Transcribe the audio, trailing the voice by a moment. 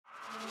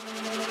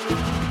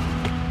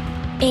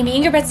Amy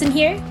Ingebrigtsen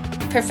here,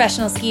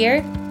 professional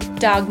skier,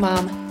 dog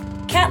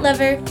mom, cat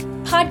lover,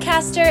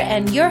 podcaster,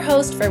 and your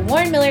host for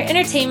Warren Miller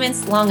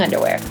Entertainment's Long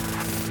Underwear.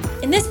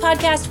 In this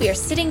podcast, we are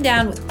sitting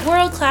down with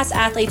world-class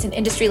athletes and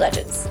industry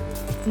legends.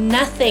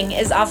 Nothing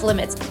is off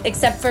limits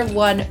except for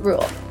one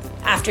rule.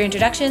 After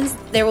introductions,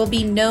 there will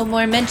be no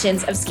more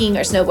mentions of skiing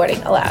or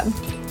snowboarding allowed.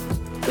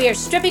 We are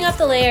stripping off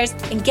the layers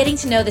and getting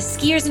to know the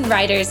skiers and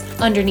riders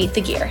underneath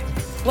the gear.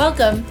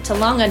 Welcome to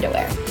Long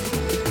Underwear.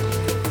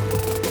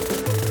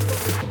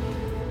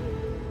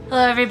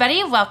 Hello,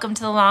 everybody. Welcome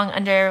to the Long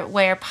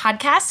Underwear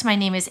podcast. My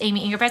name is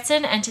Amy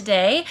Ingebrigtsen, and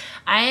today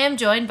I am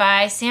joined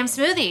by Sam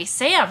Smoothie.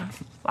 Sam,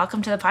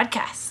 welcome to the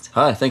podcast.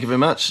 Hi, thank you very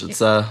much. It's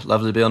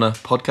lovely to be on a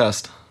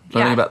podcast,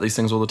 learning about these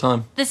things all the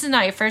time. This is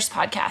not your first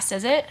podcast,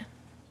 is it?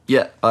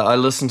 Yeah, I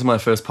listened to my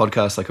first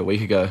podcast like a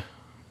week ago.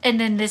 And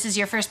then this is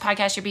your first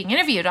podcast you're being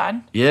interviewed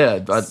on.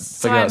 Yeah, I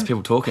figured out it's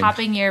people talking.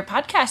 Popping your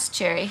podcast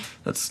cherry.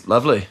 That's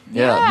lovely.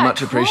 Yeah,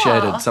 much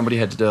appreciated. Somebody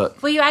had to do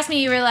it. Well, you asked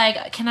me, you were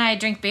like, can I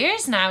drink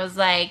beers? And I was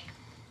like,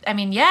 I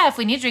mean, yeah, if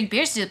we need to drink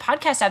beers to do the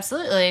podcast,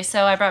 absolutely.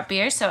 So I brought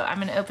beer, so I'm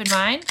going to open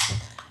mine.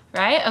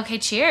 Right? Okay,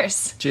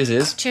 cheers.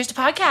 Cheers. Cheers to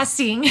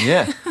podcasting.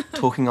 Yeah,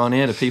 talking on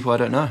air to people I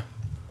don't know.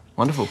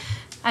 Wonderful.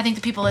 I think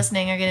the people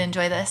listening are going to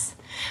enjoy this.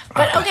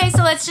 But okay,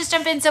 so let's just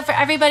jump in. So for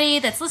everybody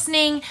that's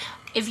listening,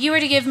 if you were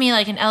to give me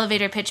like an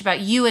elevator pitch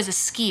about you as a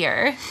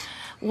skier,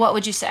 what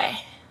would you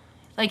say?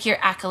 Like your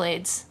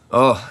accolades.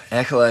 Oh,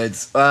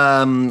 accolades.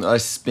 I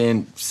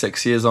spent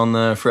 6 years on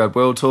the Freeride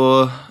World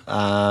Tour.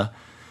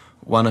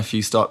 Won a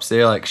few stops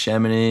there, like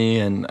Chamonix,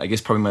 and I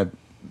guess probably my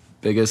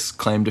biggest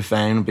claim to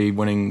fame would be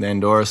winning the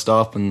Andorra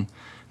stop, and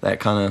that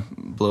kind of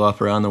blew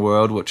up around the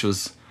world, which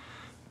was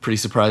pretty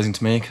surprising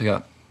to me because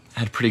I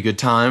had a pretty good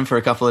time for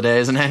a couple of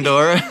days in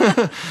Andorra.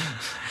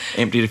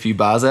 Emptied a few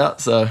bars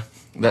out, so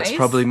that's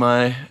probably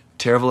my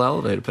terrible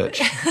elevator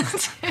pitch.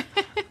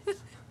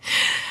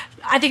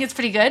 I think it's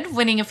pretty good,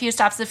 winning a few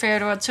stops at the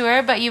Freeride World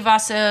Tour, but you've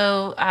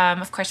also,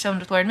 of course, filmed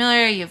with Warren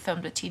Miller, you've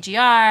filmed with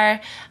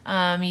TGR,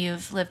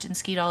 you've lived and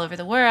skied all over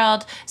the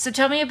world. So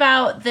tell me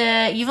about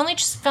you've only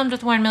just filmed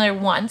with Warren Miller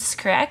once,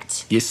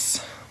 correct?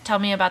 Yes. Tell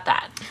me about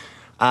that.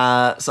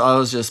 So I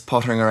was just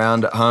pottering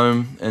around at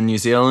home in New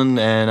Zealand,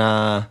 and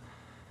I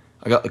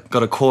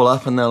got a call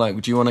up, and they're like,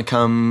 do you want to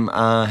come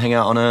hang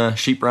out on a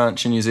sheep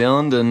ranch in New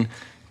Zealand and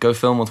go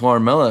film with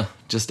Warren Miller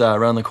just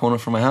around the corner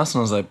from my house? And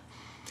I was like,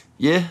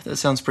 yeah, that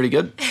sounds pretty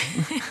good.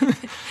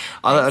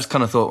 I just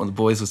kind of thought when the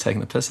boys was taking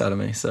the piss out of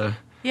me, so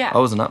I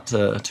wasn't up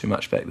to too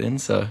much back then,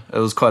 so it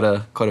was quite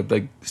a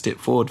big step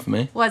forward for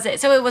me. Was it?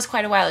 So it was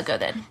quite a while ago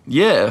then?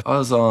 Yeah, I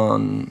was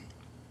on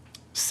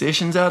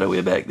Sessions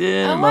Outerwear back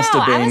then. Oh, it must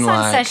have been I was like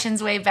on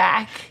Sessions way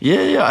back.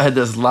 Yeah, I had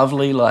this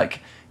lovely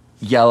like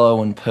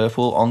yellow and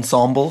purple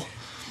ensemble.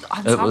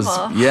 It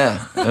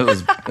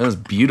was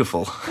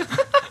beautiful.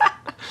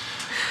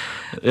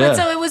 Yeah. But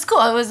so it was cool.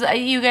 It was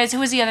you guys. Who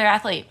was the other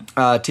athlete?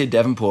 Ted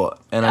Davenport,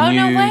 and I knew.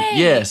 No way.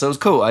 Yeah, so it was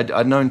cool.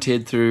 I'd known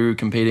Ted through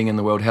competing in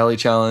the World Heli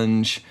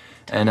Challenge,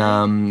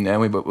 and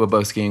we were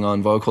both skiing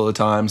on Vogue all the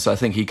time. So I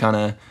think he kind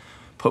of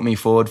put me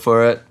forward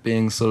for it,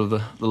 being sort of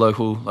the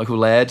local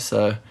lad.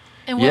 So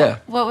and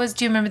what was?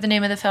 Do you remember the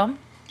name of the film?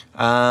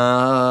 Putting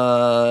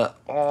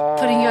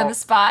you on the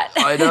spot.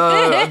 I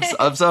know.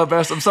 I'm so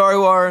embarrassed. I'm sorry,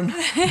 Warren.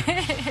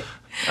 It's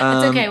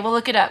okay. We'll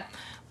look it up.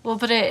 We'll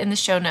put it in the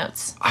show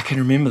notes. I can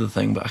remember the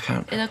thing, but I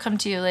can't. It'll come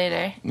to you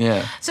later.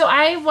 Yeah. So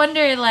I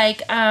wonder,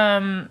 like,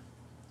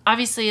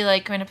 obviously,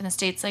 like, growing up in the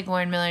States, like,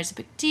 Warren Miller's a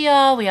big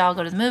deal. We all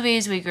go to the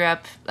movies. We grew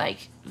up,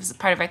 like, it was a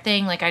part of our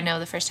thing. Like, I know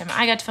the first time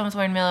I got to film with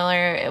Warren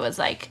Miller, it was,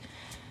 like,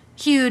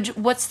 huge.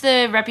 What's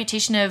the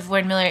reputation of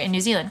Warren Miller in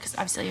New Zealand? Because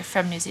obviously you're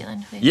from New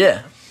Zealand.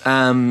 Yeah.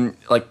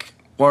 Like,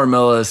 Warren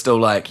Miller is still,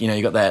 like,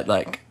 you got that,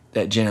 like,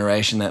 that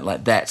generation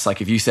that's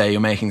like if you say you're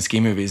making ski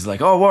movies,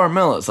 like, oh, Warren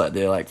Miller, it's like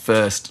they're like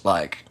first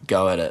like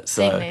go at it.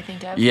 So thing they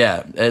think of.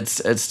 Yeah,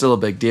 it's still a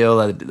big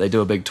deal. They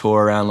do a big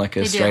tour around like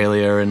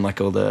Australia and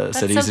like all the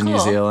cities in New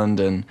Zealand,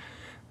 and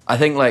I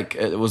think like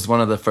it was one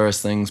of the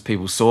first things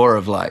people saw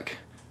of like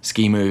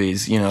ski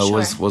movies,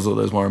 was all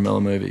those Warren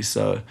Miller movies.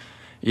 So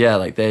yeah,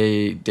 like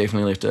they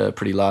definitely left a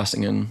pretty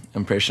lasting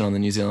impression on the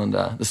New Zealand,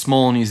 the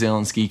small New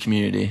Zealand ski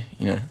community.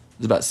 There's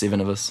about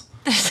 7 of us.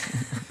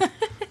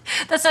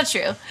 That's not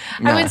true.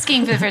 I went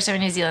skiing for the first time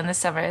in New Zealand this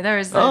summer. There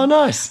was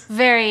nice.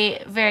 Very,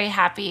 very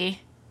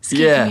happy ski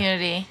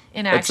community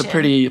in action. It's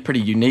a pretty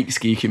unique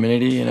ski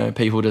community.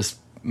 People just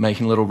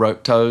making little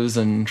rope tows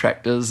and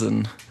tractors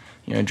and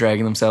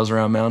dragging themselves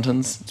around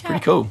mountains. It's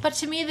pretty cool. But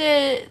to me,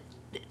 the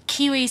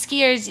Kiwi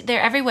skiers,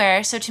 they're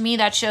everywhere. So to me,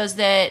 that shows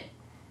that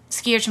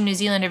skiers from New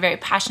Zealand are very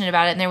passionate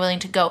about it and they're willing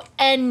to go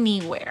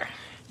anywhere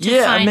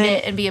to find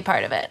it and be a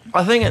part of it.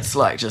 I think it's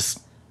like it's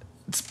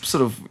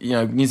sort of,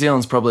 New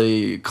Zealand's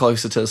probably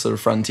closer to sort of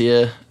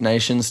frontier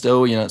nation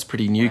still. It's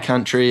pretty new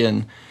country,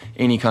 and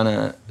any kind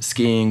of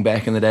skiing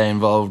back in the day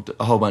involved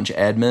a whole bunch of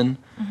admin.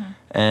 Mm-hmm.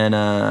 And,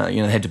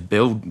 they had to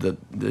build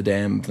the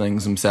damn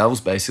things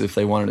themselves, basically, if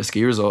they wanted a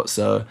ski resort.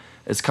 So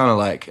it's kind of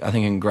like, I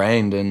think,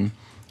 ingrained, and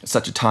it's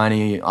such a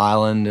tiny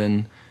island,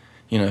 and,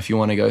 you know, if you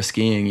want to go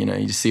skiing, you know,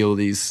 you just see all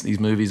these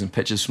movies and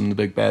pictures from the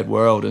big bad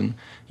world, and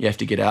you have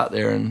to get out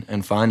there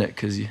and find it,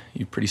 because you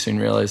pretty soon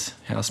realize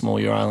how small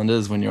your island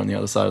is when you're on the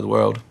other side of the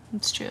world.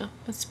 It's true.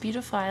 It's a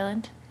beautiful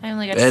island. I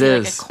only got to see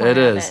like a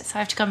corner of it, so I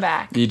have to come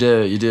back. You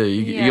do.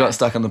 You got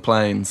stuck on the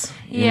plains.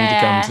 You need to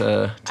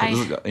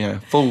come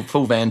to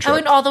full van trip. I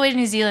went all the way to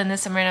New Zealand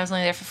this summer, and I was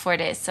only there for 4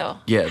 days, so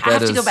I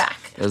have to go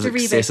back. There's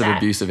excessive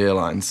abuse of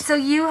airlines. So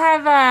you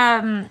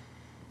have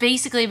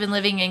basically been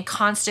living in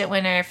constant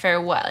winter for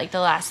what, like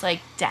the last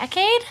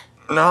decade?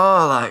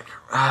 No,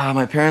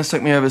 my parents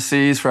took me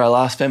overseas for our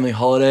last family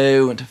holiday.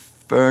 We went to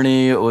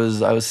Fernie. I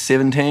was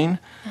 17.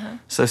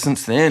 So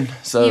since then,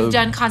 you've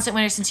done constant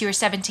winter since you were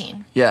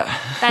 17. Yeah,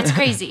 that's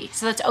crazy.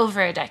 So that's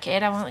over a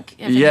decade. I won't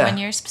give anyone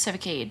your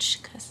specific age,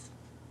 because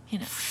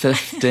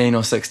 15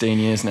 or 16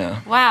 years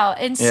now. Wow.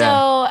 And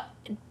so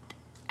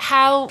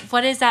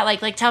what is that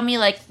like? Like, tell me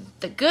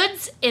the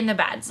goods and the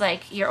bads.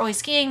 Like, you're always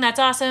skiing, that's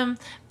awesome.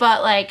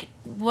 But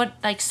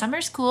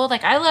summer's cool.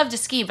 Like, I love to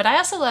ski, but I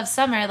also love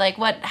summer.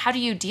 How do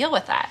you deal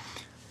with that?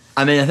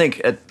 I mean, I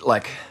think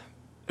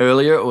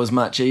earlier it was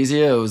much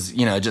easier. It was,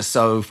 just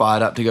so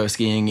fired up to go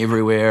skiing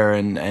everywhere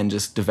and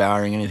just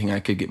devouring anything I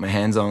could get my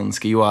hands on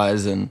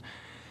ski-wise. And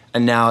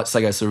now it's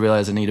I sort of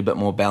realize I need a bit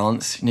more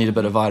balance. You need a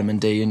bit of vitamin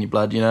D in your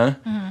blood,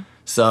 Mm-hmm.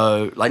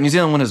 So, New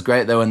Zealand winter's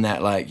great, though, in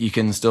that, you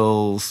can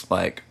still,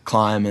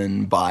 climb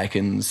and bike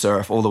and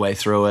surf all the way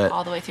through it.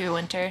 All the way through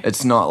winter.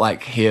 It's not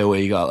like here where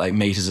you got,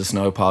 meters of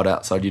snow piled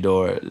outside your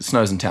door. It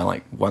snows in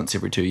town, once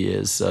every 2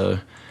 years, so...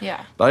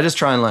 Yeah. But I just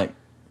try and,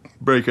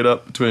 break it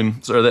up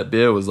between... Sorry, that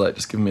beer was,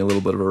 just giving me a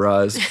little bit of a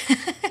rise.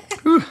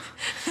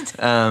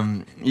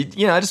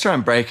 I just try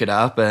and break it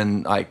up,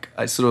 and, I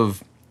get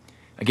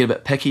a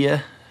bit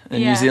pickier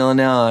in New Zealand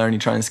now. I only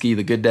try and ski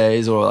the good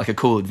days, or, a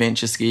cool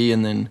adventure ski,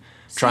 and then...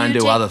 try and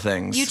do other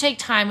things. You take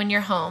time when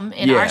you're home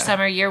in our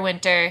summer, your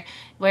winter,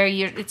 where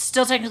it's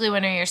still technically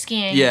winter, you're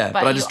skiing. Yeah,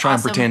 but I just try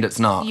and pretend it's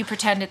not. You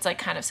pretend it's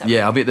kind of summer.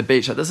 Yeah, I'll be at the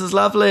beach this is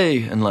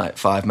lovely, and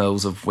 5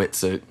 mils of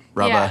wetsuit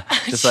rubber. Yeah.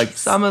 Just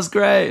summer's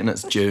great, and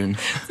it's June.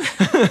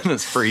 And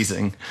it's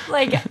freezing.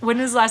 When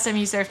was the last time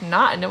you surfed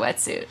not in a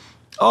wetsuit?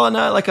 Oh,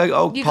 no,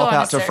 I'll pop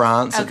out to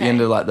France at the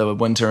end of the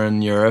winter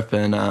in Europe,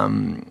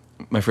 and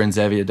my friend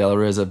Xavier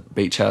Delarue has a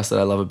beach house that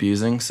I love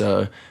abusing,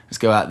 so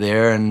just go out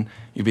there and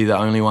you'll be the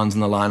only ones in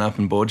the lineup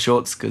in board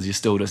shorts, because you're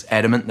still just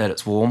adamant that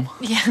it's warm.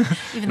 Yeah.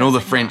 And all the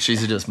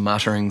Frenchies are just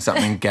muttering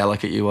something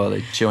Gallic at you while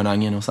they chew an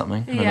onion or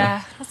something.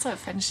 Yeah, that's what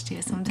French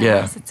do sometimes.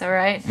 Yeah. It's all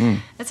right.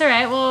 It's all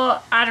right.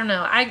 Well, I don't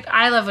know.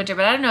 I love winter,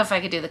 but I don't know if I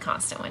could do the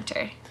constant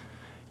winter.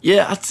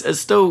 Yeah, it's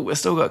still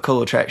got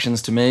cool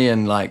attractions to me,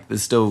 and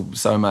there's still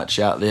so much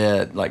out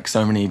there,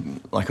 so many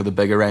of the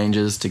bigger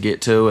ranges to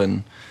get to,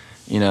 and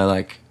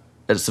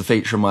it's a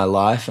feature of my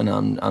life, and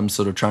I'm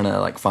sort of trying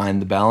to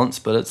find the balance,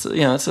 but it's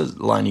it's a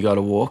line you got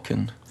to walk,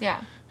 and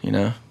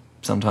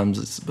sometimes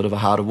it's a bit of a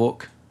harder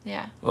walk.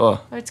 Yeah.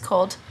 Oh, it's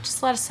cold.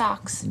 Just a lot of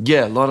socks.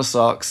 Yeah, a lot of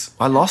socks.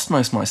 I lost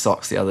most of my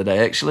socks the other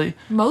day, actually.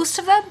 Most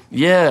of them?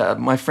 Yeah,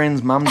 my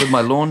friend's mum did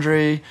my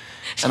laundry,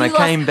 and I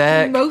came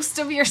back. Most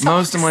of your socks?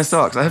 Most of my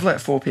socks. I have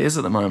 4 pairs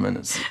at the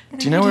moment.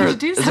 Do you know where?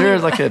 Is there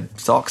a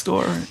sock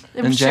store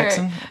in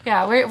Jackson?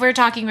 Yeah, we're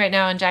talking right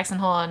now in Jackson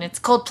Hole, and it's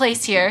a cold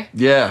place here.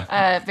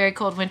 Yeah. Very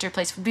cold winter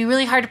place. It would be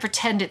really hard to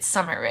pretend it's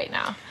summer right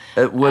now.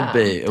 It would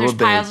be. There's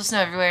piles of snow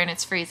everywhere, and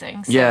it's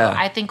freezing. So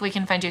I think we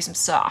can find you some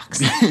socks.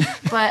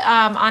 But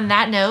on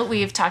that note,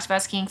 we've talked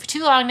about skiing for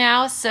too long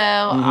now. So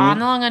on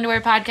the Long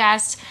Underwear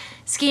podcast,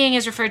 skiing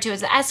is referred to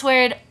as the S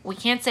word. We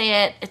can't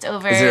say it. It's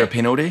over. Is there a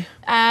penalty?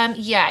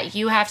 Yeah,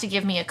 you have to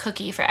give me a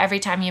cookie for every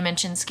time you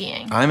mention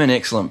skiing. I'm an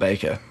excellent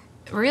baker.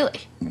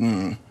 Really?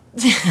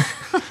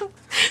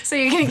 So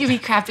you're going to give me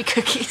crappy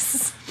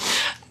cookies.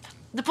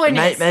 The point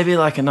is... Maybe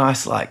a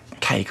nice,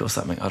 cake or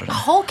something. I don't know. A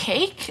whole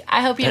cake?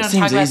 I hope you don't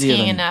talk about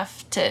skiing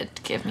enough to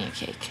give me a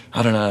cake.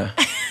 I don't know.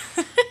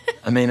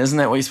 I mean, isn't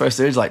that what you're supposed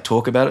to do? Is,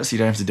 talk about it so you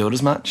don't have to do it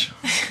as much?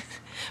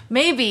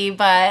 Maybe,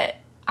 but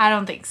I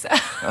don't think so.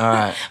 All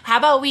right. How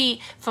about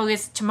we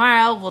focus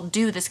tomorrow? We'll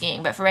do the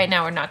skiing, but for right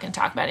now, we're not going to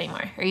talk about it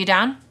anymore. Are you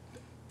down?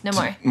 No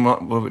more.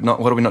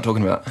 What are we not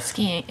talking about?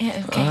 Skiing.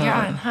 Yeah, okay, you're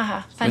on.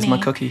 Haha. Funny. Where's my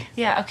cookie?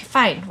 Yeah, okay,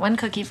 fine. One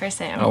cookie for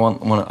Sam. I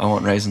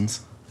want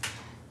raisins.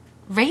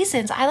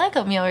 Raisins? I like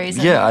oatmeal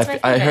raisins. Yeah,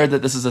 I heard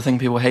that this is the thing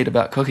people hate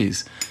about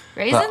cookies.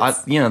 Raisins?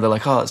 But they're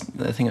like, I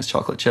think it's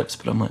chocolate chips,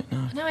 but I'm like,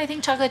 no. No, I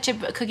think chocolate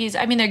chip cookies,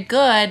 I mean, they're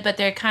good, but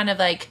they're kind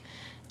of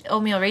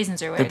oatmeal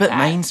raisins are where they're a bit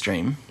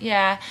mainstream.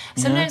 Yeah.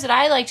 Sometimes what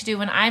I like to do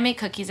when I make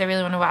cookies, I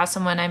really want to wow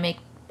someone, I make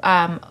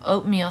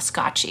oatmeal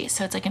scotchy.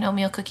 So it's like an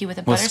oatmeal cookie with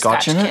a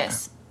butterscotch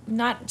kiss.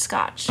 Not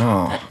scotch.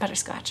 Oh.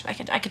 Butterscotch. I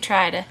could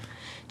try to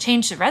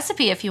change the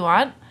recipe if you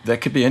want.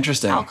 That could be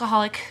interesting.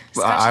 Alcoholic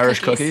scotch Irish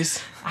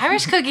cookies?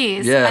 Irish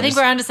cookies. Yeah. I think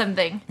we're onto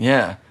something.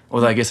 Yeah.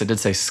 Although I guess I did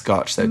say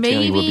Scotch, so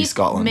technically would be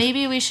Scotland.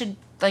 Maybe we should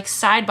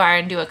sidebar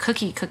and do a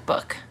cookie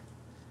cookbook.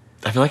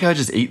 I feel like I would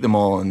just eat them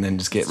all and then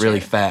just get really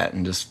fat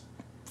and just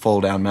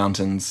fall down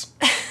mountains.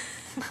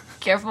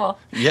 Careful.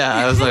 Yeah,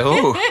 I was like,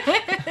 oh,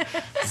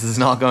 this is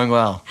not going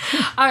well.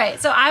 All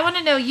right, so I want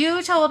to know,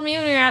 you told me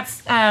when we were at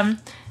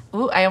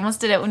Ooh, I almost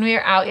did it when we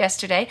were out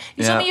yesterday.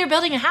 You told me you're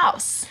building a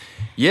house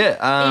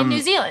Yeah. in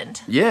New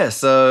Zealand. Yeah,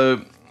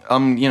 so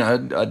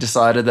I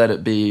decided that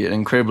it'd be an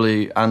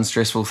incredibly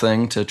unstressful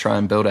thing to try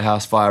and build a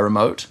house via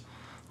remote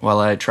while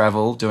I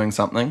travel doing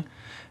something.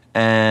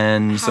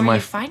 And How are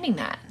you finding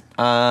that?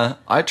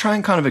 I try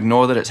and kind of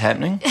ignore that it's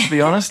happening, to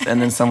be honest,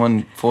 and then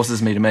someone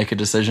forces me to make a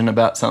decision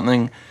about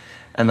something,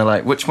 and they're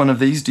like, which one of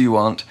these do you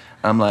want?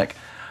 I'm like,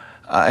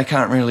 I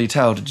can't really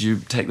tell. Did you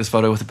take this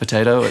photo with a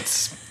potato?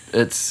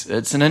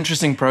 It's an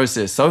interesting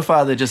process. So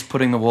far, they're just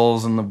putting the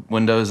walls and the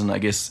windows and I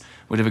guess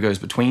whatever goes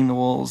between the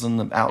walls and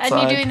the outside.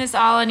 And you're doing this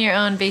all on your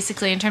own,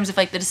 basically, in terms of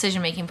like the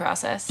decision-making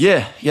process.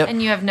 Yeah, yep.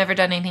 And you have never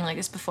done anything like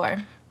this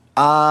before.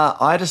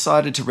 I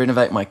decided to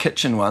renovate my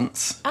kitchen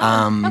once.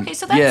 Okay,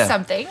 so that's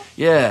something.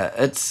 Yeah,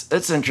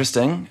 it's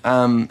interesting.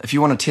 If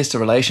you want to test a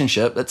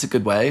relationship, that's a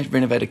good way.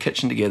 Renovate a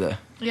kitchen together.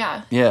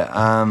 Yeah.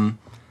 Yeah.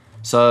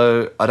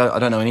 So I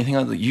don't know anything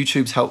other.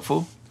 YouTube's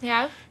helpful.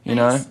 Yeah. You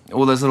know,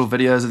 all those little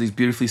videos of these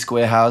beautifully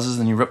square houses,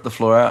 and you rip the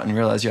floor out and you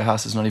realize your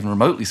house is not even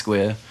remotely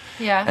square.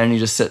 Yeah. And you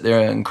just sit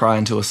there and cry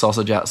into a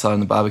sausage outside in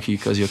the barbecue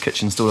because your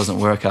kitchen still doesn't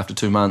work after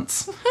 2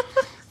 months.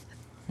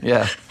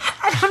 Yeah.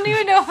 I don't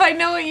even know if I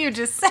know what you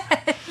just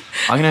said.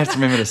 I'm going to have to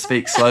remember to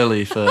speak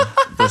slowly for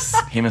this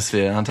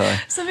hemisphere, aren't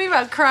I? Something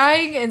about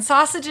crying and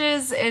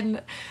sausages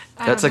and...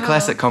 That's a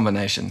classic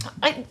combination.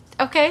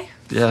 Okay.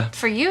 Yeah.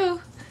 For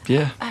you.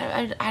 Yeah.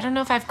 I don't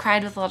know if I've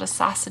cried with a lot of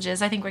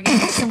sausages. I think we're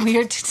getting into some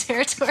weird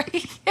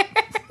territory here.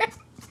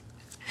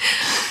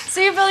 So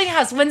you're building a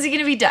house. When's it going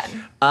to be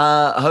done?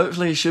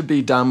 Hopefully it should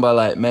be done by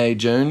like May,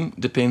 June.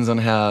 Depends on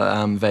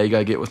how vague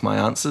I get with my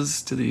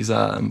answers to these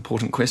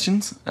important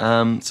questions.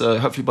 So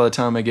hopefully by the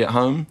time I get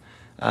home,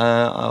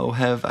 I'll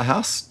have a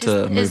house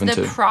to move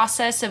into. Is the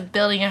process of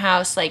building a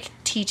house like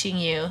teaching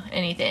you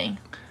anything?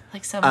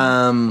 Like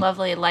some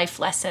lovely life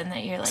lesson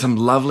that you're like... Some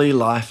lovely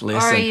life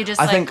lesson. Or are you just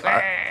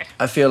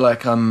I feel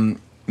like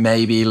I'm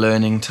maybe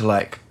learning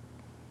to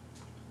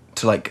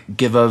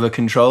give over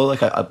control.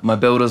 Like my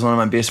builder's one of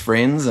my best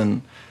friends,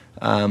 and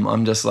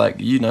I'm just like,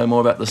 you know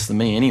more about this than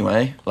me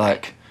anyway.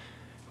 Like,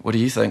 what do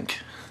you think?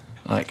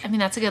 Like, I mean,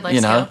 that's a good life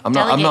skill. skill.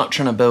 I'm not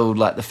trying to build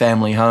like the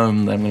family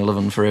home that I'm going to live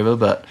in forever,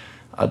 but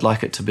I'd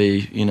like it to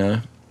be,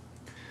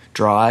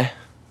 dry.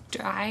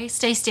 Dry,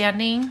 stay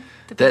standing.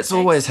 That's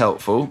always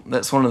helpful.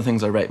 That's one of the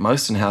things I rate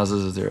most in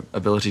houses is their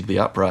ability to be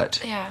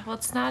upright. Yeah, well,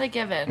 it's not a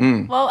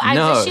given. Well,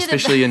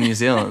 especially in New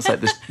Zealand. It's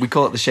like this, we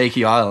call it the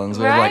shaky islands.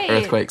 We have like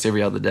earthquakes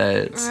every other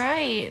day.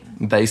 Right.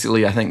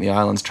 Basically, I think the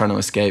island's trying to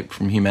escape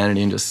from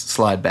humanity and just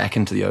slide back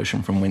into the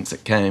ocean from whence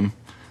it came.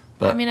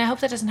 But I mean, I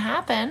hope that doesn't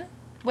happen.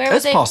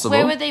 It's possible.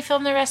 Where would they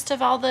film the rest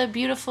of all the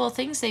beautiful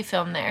things they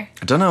filmed there?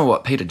 I don't know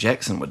what Peter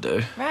Jackson would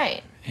do.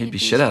 Right. He'd be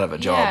shit out of a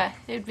job. Yeah,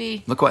 it'd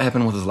be... Look what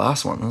happened with his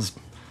last one.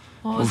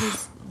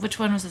 Which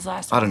one was his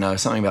last one? I don't know.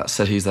 Something about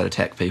cities that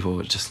attack people.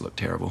 It just looked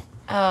terrible.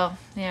 Oh,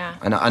 yeah.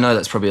 And I know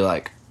that's probably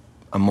like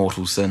a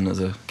mortal sin as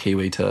a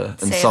Kiwi to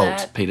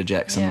insult Peter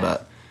Jackson,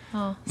 but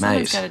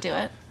someone's got to do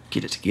it.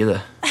 Get it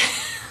together.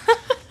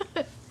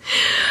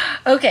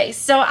 Okay,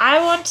 so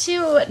I want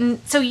to...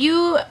 So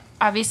you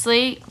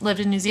obviously lived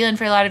in New Zealand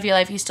for a lot of your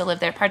life. You still live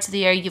there parts of the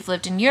year. You've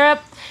lived in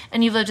Europe,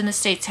 and you've lived in the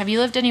States. Have you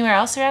lived anywhere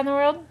else around the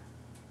world?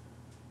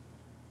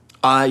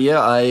 Yeah,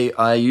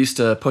 I used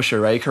to push a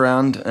rake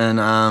around in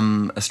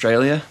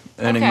Australia,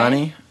 earning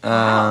money.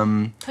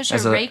 Push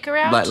a rake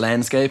around? Like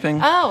landscaping.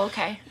 Oh,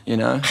 okay.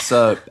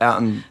 So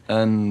out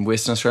in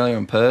Western Australia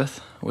in Perth,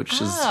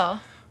 which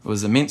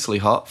was immensely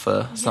hot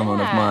for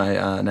someone of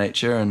my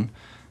nature, and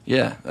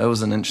yeah, it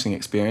was an interesting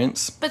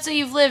experience. But so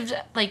you've lived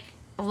like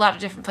a lot of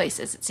different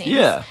places, it seems.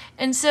 Yeah.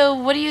 And so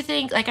what do you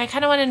think, like I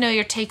kind of want to know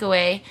your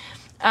takeaway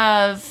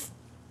of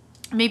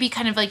maybe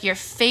kind of like your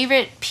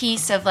favorite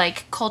piece of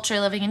like culture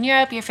living in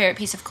Europe, your favorite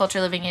piece of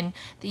culture living in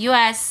the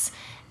US,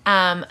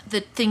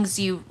 the things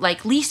you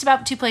like least about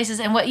the two places,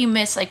 and what you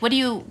miss. Like, what do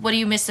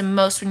you miss the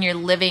most when you're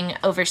living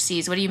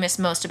overseas? What do you miss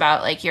most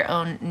about like your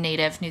own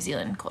native New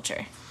Zealand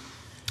culture?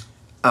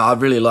 I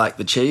really like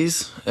the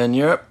cheese in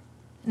Europe.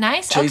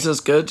 Nice. Cheese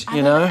is good,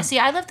 See,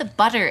 I love the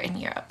butter in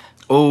Europe.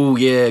 Oh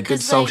yeah,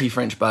 good salty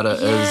French butter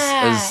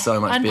is so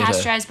much better.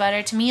 Unpasteurized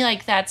butter, to me,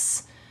 like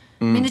that's...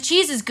 I mean, the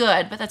cheese is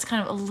good, but that's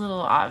kind of a little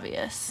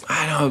obvious.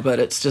 I know, but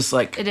it's just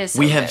like... It is so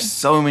we good. have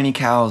so many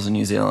cows in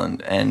New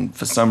Zealand, and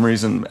for some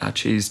reason, our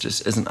cheese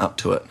just isn't up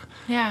to it.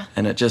 Yeah.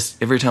 And it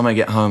just... Every time I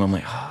get home, I'm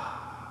like...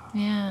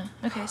 Yeah.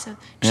 Okay, so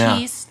yeah.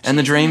 cheese. And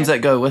the dreams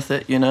that go with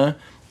it,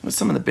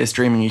 Some of the best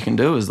dreaming you can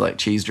do is like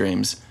cheese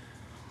dreams.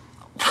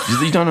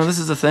 You don't know this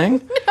is a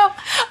thing?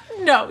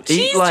 No.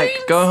 Cheese dreams?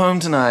 Go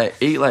home tonight,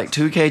 eat like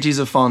 2 kgs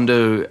of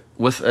fondue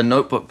with a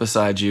notebook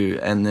beside you,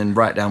 and then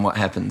write down what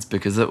happens,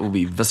 because it will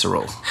be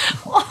visceral.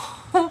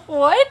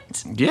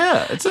 What?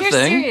 Yeah, it's a You're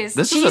thing. serious?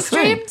 This cheese is a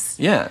thing. dreams?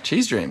 Yeah,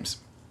 cheese dreams.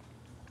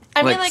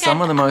 I mean,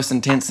 some of the most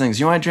intense things.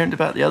 You know what I dreamt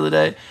about the other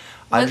day?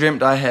 I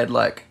dreamt I had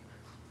like,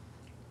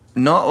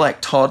 not like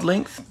Todd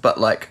length, but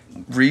like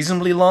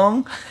reasonably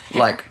long,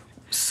 like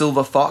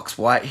silver fox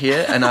white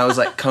hair, and I was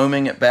like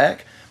combing it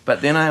back.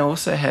 But then I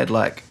also had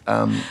like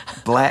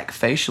black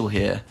facial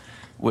hair,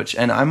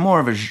 and I'm more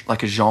of a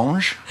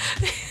Jean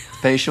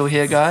facial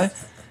hair guy,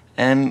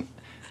 and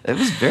it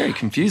was very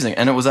confusing,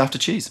 and it was after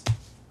cheese.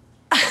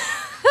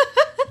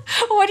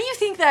 What do you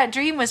think that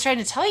dream was trying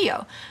to tell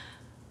you?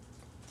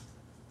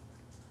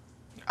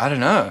 I don't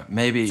know.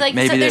 Maybe It's like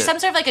maybe so there's some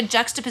sort of like a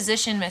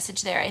juxtaposition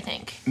message there, I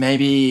think.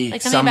 maybe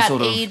Like something some about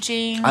sort of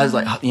aging. I was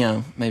like,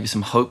 maybe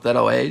some hope that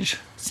I'll age.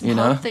 Some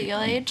hope that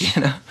you'll age.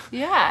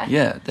 Yeah.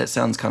 Yeah, that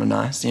sounds kind of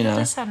nice. That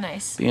does sound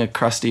nice. Being a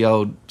crusty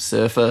old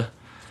surfer,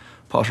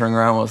 pottering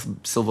around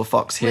with silver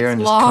fox hair With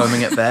and long just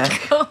combing it back.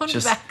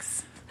 Combed back.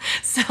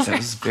 That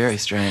was very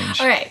strange.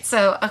 All right,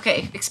 so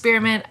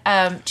experiment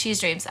cheese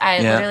dreams. I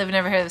literally have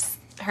never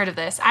heard of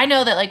this. I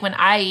know that like when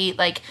I eat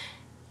like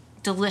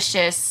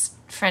delicious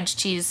French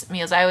cheese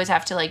meals, I always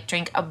have to like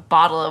drink a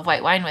bottle of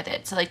white wine with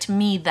it. So like to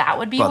me that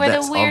would be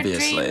where the weird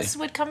dreams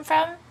would come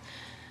from.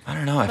 I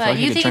don't know. I feel like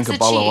you could drink a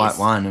bottle of white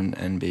wine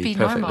and be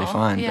perfectly normal.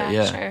 Fine.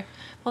 Yeah, sure.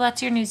 Well,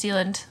 that's your New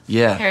Zealand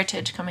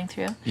heritage coming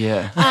through.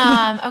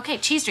 Yeah. Okay,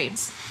 cheese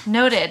dreams.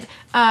 Noted.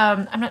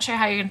 I'm not sure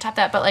how you're going to top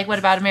that, but like what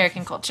about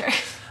American culture?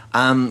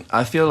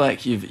 I feel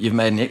like you've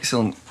made an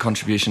excellent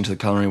contribution to the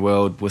culinary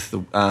world with the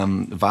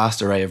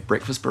vast array of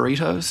breakfast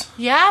burritos.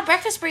 Yeah,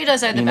 breakfast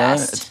burritos are the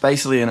best. It's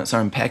basically in its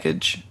own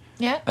package.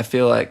 Yeah. I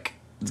feel like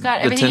it's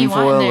got the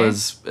tinfoil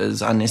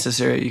is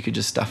unnecessary. You could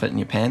just stuff it in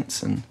your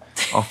pants and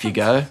off you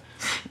go.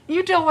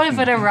 You don't want to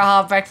put a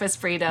raw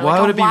breakfast burrito, Why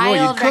like would a it be raw?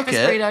 wild You'd cook breakfast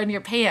it. burrito in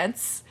your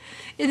pants.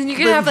 And then you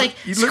could have like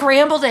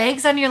scrambled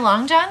eggs on your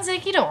long johns.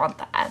 Like you don't want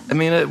that. I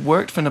mean, it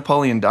worked for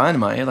Napoleon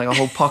Dynamite. You had like a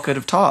whole pocket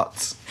of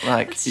tots.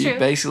 Like That's you true.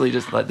 basically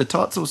just like the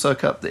tots will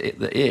soak up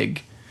the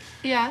egg.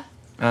 Yeah.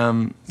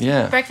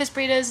 Yeah. Breakfast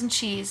burritos and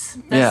cheese.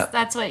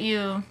 That's what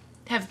you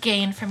have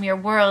gained from your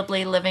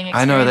worldly living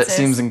experiences. I know that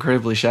seems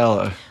incredibly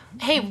shallow.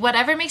 Hey,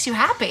 whatever makes you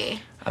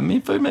happy. I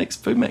mean, food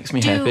makes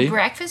me happy. Do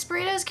breakfast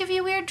burritos give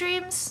you weird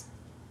dreams?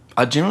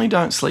 I generally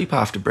don't sleep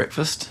after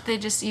breakfast.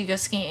 You go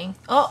skiing.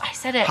 Oh, I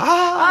said it.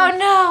 Ah, oh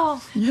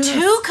no. yes.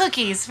 2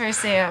 cookies for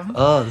Sam.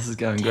 Oh, this is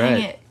going Dang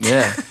great. it.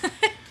 Yeah.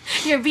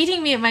 You're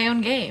beating me at my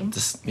own game.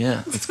 It's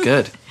good. It's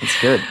good.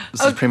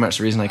 This is pretty much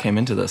the reason I came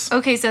into this.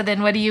 Okay, so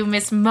then what do you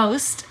miss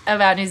most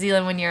about New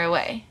Zealand when you're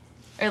away?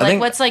 Or like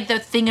what's like the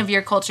thing of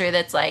your culture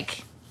that's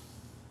like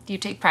you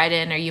take pride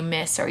in or you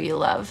miss or you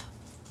love?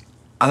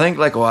 I think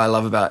like what I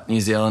love about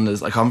New Zealand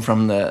is like I'm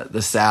from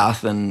the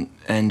south and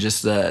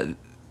just the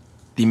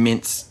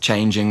immense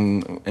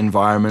changing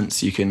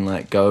environments. You can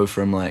like go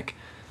from like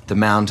the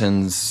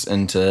mountains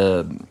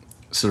into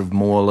sort of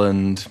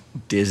moorland,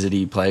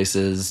 deserty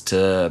places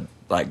to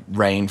like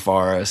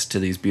rainforest to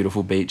these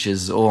beautiful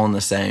beaches, all in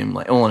the same,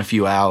 like all in a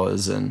few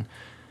hours. And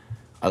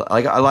I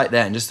like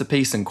that, and just the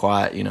peace and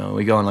quiet.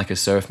 We go on like a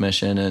surf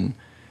mission, and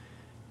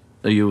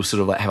you'll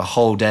sort of like have a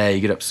whole day.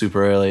 You get up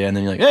super early, and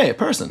then you're like, hey, a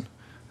person,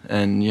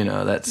 and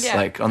that's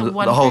like on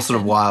the whole sort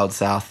of wild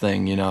south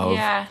thing,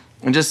 Yeah.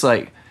 and just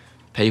like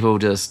people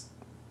just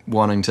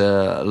wanting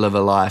to live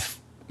a life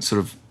sort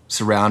of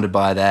surrounded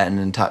by that and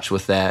in touch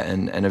with that,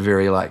 and a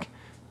very like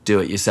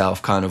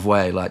do-it-yourself kind of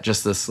way. Like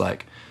just this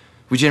like,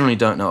 we generally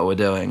don't know what we're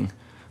doing.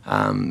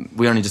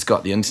 We only just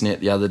got the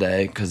internet the other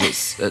day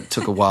because it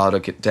took a while to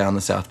get down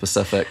the South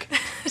Pacific.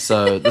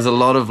 So there's a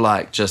lot of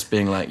like just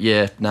being like,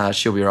 yeah, nah,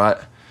 she'll be right.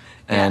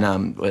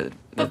 And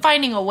but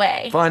finding a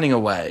way.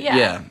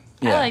 Yeah.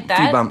 I like that.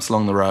 A few bumps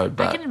along the road,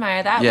 but I can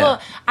admire that. Yeah.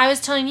 Well, I was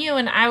telling you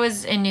when I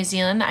was in New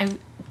Zealand,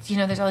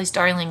 there's all these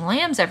darling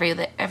lambs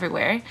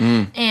everywhere,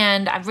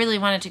 and I really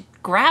wanted to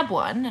grab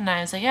one, and I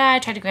was like, I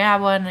tried to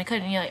grab one, and I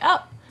couldn't. And you're like,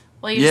 oh,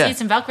 well, you just need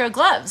some Velcro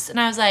gloves, and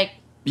I was like,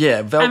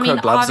 yeah,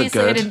 Velcro gloves are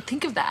good. I didn't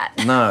think of that.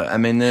 No, I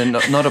mean they're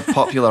not a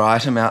popular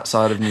item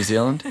outside of New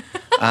Zealand,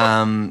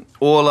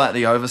 or like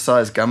the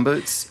oversized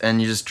gumboots,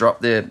 and you just drop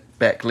their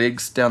back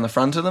legs down the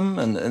front of them,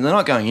 and they're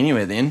not going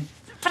anywhere then.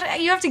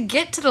 But you have to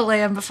get to the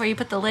lamb before you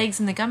put the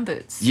legs in the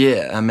gumboots.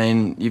 Yeah, I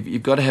mean,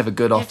 you've got to have a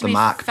good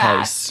off-the-mark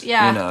pace.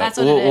 Yeah, that's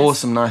what it is. Or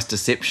some nice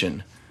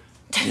deception,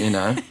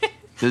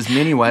 There's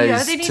many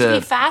ways they need to be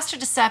fast or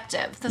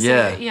deceptive.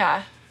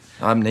 Yeah.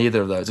 I'm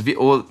neither of those.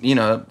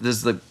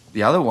 There's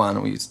the other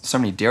one, so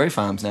many dairy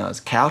farms now,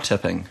 is cow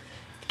tipping.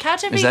 Cow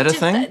tipping, is that a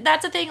thing?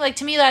 That's a thing. Like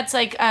to me, that's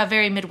like a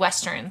very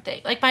Midwestern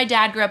thing. Like my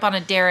dad grew up on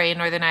a dairy in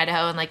northern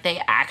Idaho, and like they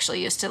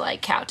actually used to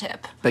like cow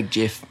tip. Big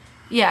Jeff.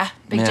 Yeah,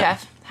 Big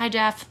Jeff. Hi,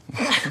 Jeff.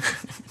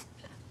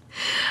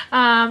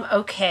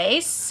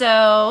 Okay,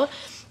 so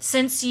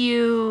since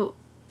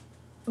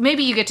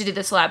maybe you get to do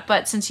this a lot,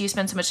 but since you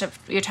spend so much of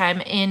your time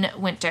in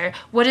winter,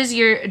 what is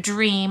your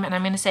dream, and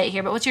I'm going to say it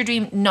here, but what's your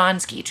dream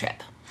non-ski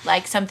trip?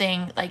 Like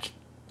something like,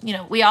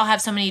 we all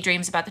have so many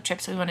dreams about the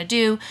trips we want to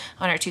do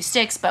on our 2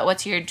 sticks, but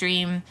what's your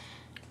dream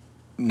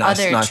Nice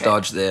trip?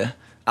 dodge there.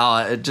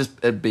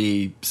 It'd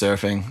be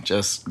surfing,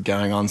 just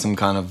going on some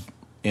kind of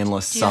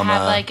endless summer. Do you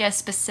have like a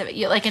specific,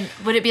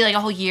 would it be like a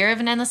whole year of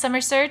an endless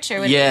summer search?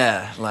 Or would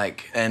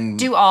and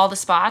do all the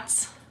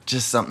spots?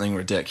 Just something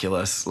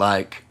ridiculous,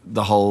 like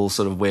the whole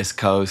sort of west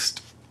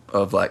coast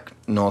of like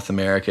North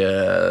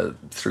America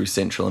through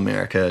Central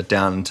America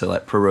down into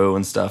like Peru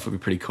and stuff would be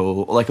pretty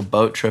cool. Or like a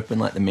boat trip in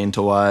like the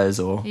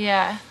Mentawais or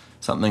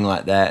something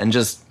like that, and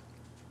just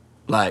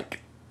like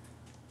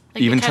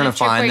even the kind trying of to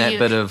trip find where that you-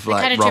 bit of the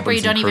like kind of trip where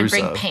you Robinson don't even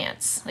Crusoe. bring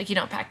pants. Like you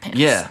don't pack pants.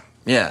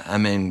 Yeah. I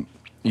mean,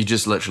 you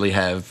just literally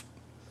have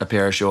a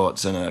pair of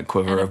shorts and a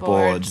quiver And a of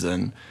board. boards,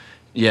 and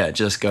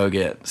just go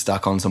get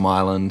stuck on some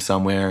island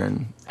somewhere.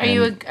 And Are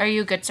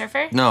you a good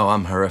surfer? No,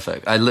 I'm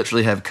horrific. I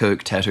literally have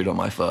kook tattooed on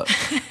my foot,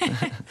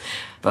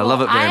 but I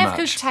love it very I have much.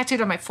 Coach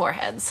tattooed on my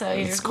forehead, so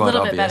you're It's a quite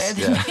little obvious,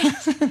 bit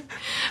better than me.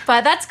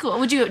 But that's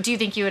cool. Do you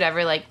think you would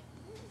ever like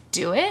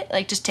do it?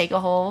 Like just take a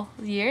whole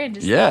year and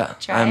just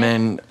try I it?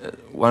 mean,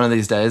 one of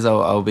these days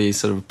I'll be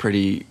sort of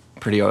pretty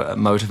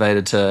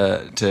motivated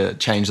to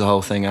change the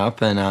whole thing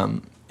up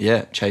and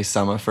chase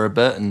summer for a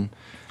bit. And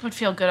It would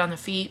feel good on the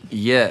feet.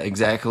 yeah,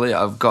 exactly.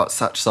 I've got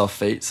such soft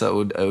feet,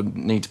 so it would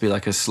need to be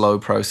like a slow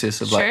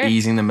process of Sure. like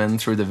easing them in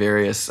through the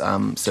various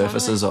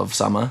surfaces of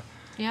summer.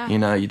 Yeah. You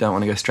know, you don't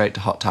want to go straight to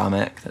hot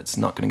tarmac. That's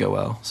not going to go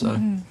well. So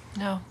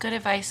No, good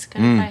advice.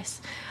 Good advice.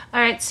 All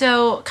right,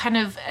 so kind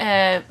of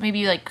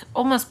maybe like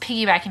almost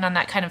piggybacking on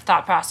that kind of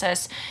thought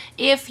process,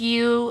 if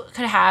you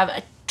could have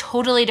a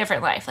totally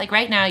different life, like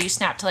right now you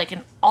snap to like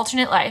an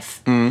alternate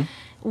life,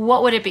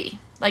 what would it be?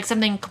 Like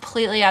something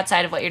completely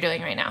outside of what you're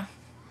doing right now.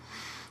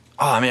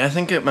 Oh, I mean, I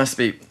think it must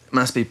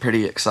be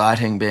pretty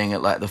exciting being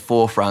at like the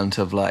forefront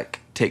of like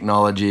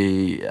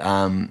technology,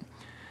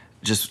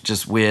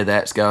 just where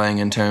that's going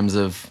in terms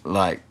of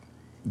like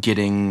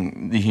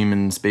getting the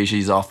human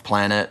species off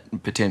planet,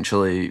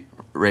 potentially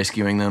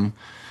rescuing them.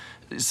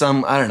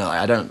 I don't know.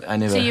 I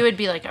never. So you would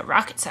be like a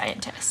rocket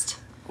scientist.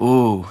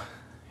 Ooh,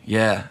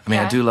 yeah. I mean,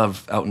 Yeah. I do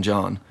love Elton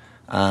John.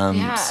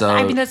 Yeah. So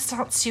I mean, that's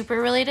not super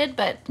related,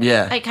 but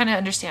Yeah. I kind of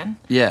understand.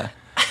 yeah.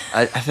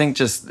 I think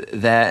just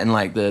that and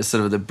like the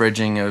sort of the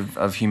bridging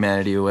of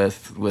humanity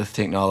with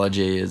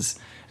technology is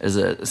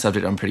a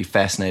subject I'm pretty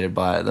fascinated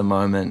by at the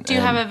moment. Do you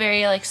and- have a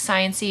very like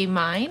sciencey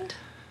mind?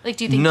 Like,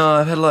 do you think? No,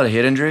 I've had a lot of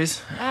head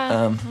injuries.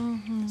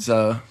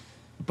 So,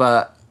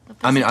 but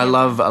I mean, I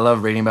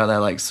love reading about that,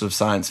 like sort of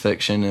science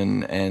fiction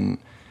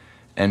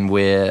and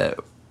where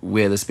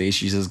the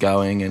species is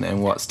going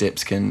and what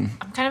steps can.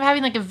 I'm kind of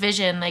having like a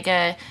vision, like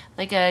a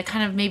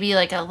kind of maybe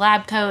like a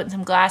lab coat and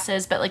some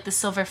glasses, but like the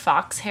silver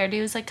fox hairdo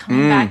is like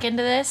coming back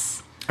into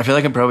this. I feel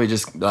like I'd probably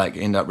just like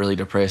end up really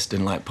depressed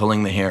and like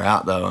pulling the hair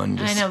out though, and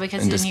just I know,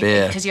 because in then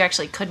despair. because you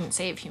actually couldn't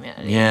save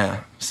humanity.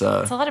 Yeah,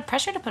 so It's a lot of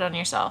pressure to put on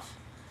yourself.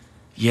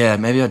 yeah,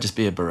 maybe I'd just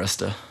be a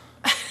barista.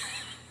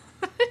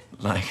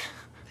 Like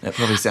that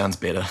probably sounds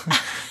better.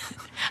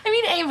 I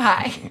mean, aim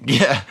high.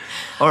 Yeah,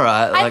 all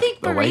right. I Like think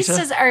a waiter?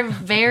 baristas are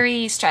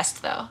very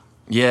stressed though.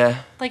 Yeah,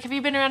 Like, have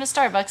you been around a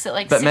Starbucks at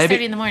like but 6:30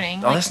 maybe in the morning?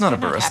 Oh, Like, that's not a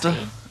they're barista.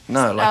 happy.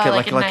 No, like Oh,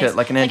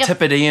 like an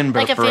Antipodean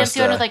like a fancy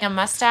barista. one with like a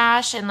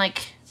mustache and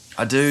like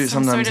I do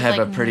some sometimes sort of,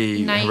 have like, a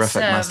pretty nice,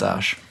 horrific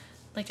mustache.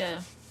 like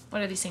a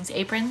what are these things?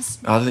 Aprons.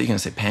 Oh, I thought you were going to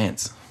say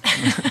pants.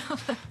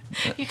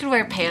 You can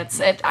wear pants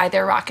at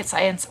either rocket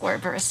science or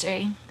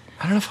barista.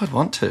 I don't know if I'd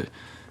want to.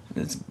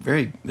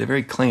 They're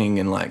very clinging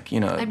and like, you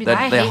know, I mean, they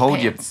I hate hold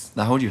pants.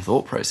 they hold your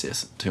thought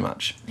process too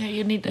much. Yeah,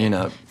 you need to. You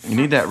know, you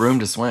need that room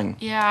to swing.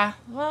 Yeah.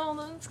 Well,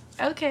 that's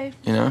okay.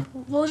 You know.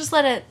 We'll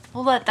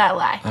let that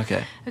lie.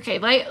 Okay. Okay.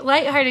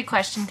 Lighthearted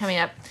question coming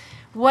up.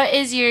 What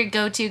is your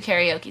go-to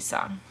karaoke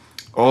song?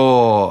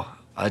 Oh,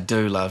 I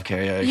do love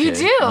karaoke. You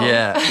do?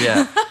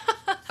 Yeah.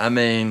 I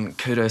mean,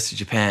 kudos to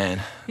Japan.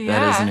 That is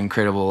Yeah. an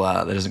incredible.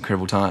 That is an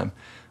incredible time.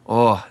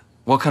 Oh,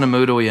 what kind of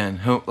mood are we in?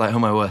 Who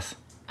am I with?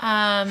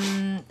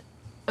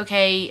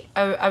 Okay,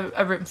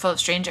 a room full of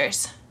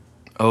strangers.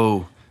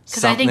 Oh,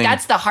 Because I think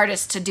that's the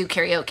hardest to do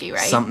karaoke, right?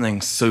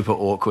 something super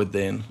awkward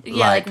then.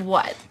 Yeah, like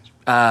what?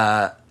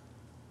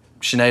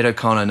 Sinead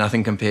O'Connor,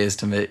 Nothing Compares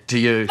to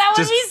You. That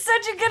would Just be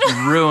such a good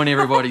one. ruin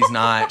everybody's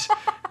night.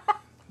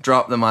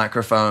 Drop the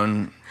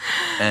microphone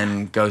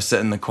and go sit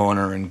in the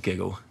corner and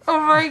giggle. Oh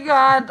my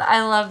god,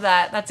 I love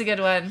that. That's a good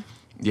one.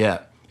 Yeah.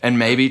 And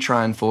maybe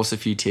try and force a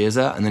few tears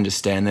out and then just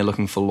stand there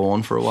looking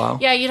forlorn for a while.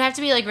 Yeah, you'd have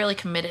to be like really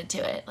committed to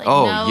it. Like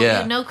Oh, no,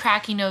 yeah. no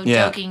cracking, no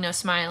Yeah. joking, no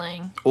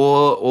smiling.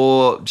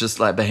 Or just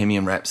like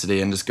Bohemian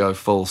Rhapsody and just go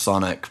full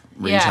Sonic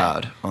Yeah.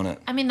 retard on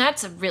it. I mean,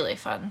 that's a really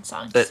fun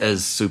song. To It sing.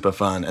 is super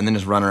fun. And then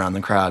just run around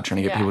the crowd trying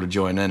to get Yeah. people to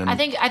join in and I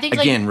think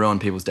again ruin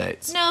people's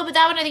dates. No, but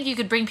that one I think you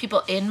could bring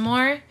people in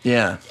more.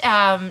 Yeah.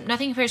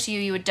 Nothing compares to you.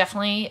 You would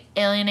definitely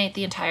alienate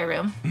the entire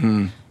room.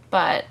 Mm-hmm.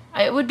 But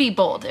it would be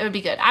bold. It would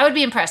be good. I would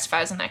be impressed if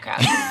I was in that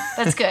crowd.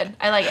 That's good.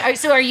 I like it.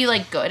 So are you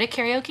like good at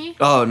karaoke?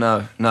 Oh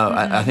no.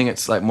 I think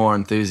it's like more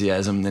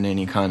enthusiasm than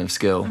any kind of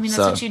skill. I mean, that's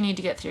so what you need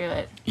to get through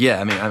it.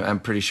 yeah, I mean, I'm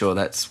pretty sure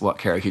that's what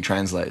karaoke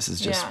translates is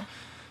just Yeah.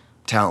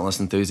 talentless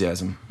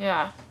enthusiasm.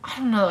 Yeah. I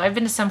don't know. I've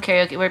been to some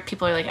karaoke where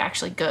people are like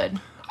actually good.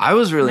 I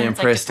was really then it's,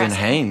 like, impressed in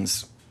depressing.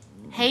 Haynes.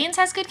 Haynes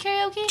has good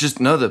karaoke? Just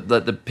know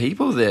that the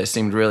people there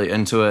seemed really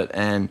into it,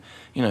 and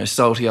you know,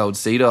 salty old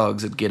sea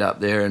dogs would get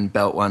up there and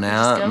belt one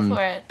out. go and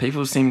for it.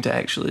 People seem to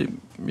actually,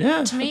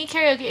 yeah, To me,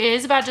 karaoke it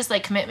is about just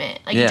like commitment.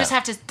 Like you Yeah. just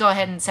have to go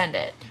ahead and send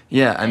it.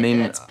 yeah. I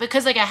mean, It's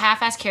because like a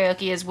half-ass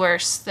karaoke is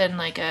worse than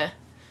like a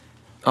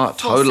Oh,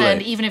 full totally.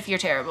 send, even if you're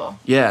terrible.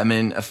 Yeah, I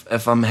mean,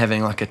 if I'm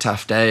having like a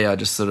tough day, I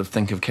just sort of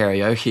think of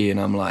karaoke and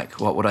I'm like,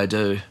 what would I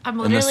do I'm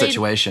in this literally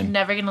situation?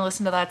 never going to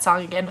listen to that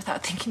song again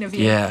without thinking of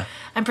you. Yeah.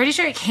 I'm pretty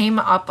sure it came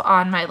up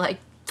on my like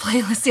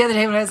playlist the other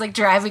day when I was like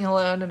driving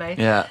alone, and I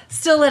Yeah.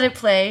 still let it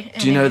play.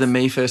 Do you know the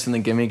Me First and the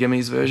Gimme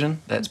Gimmes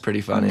version? That's pretty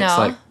funny. No. It's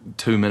like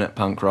 2-minute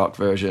punk rock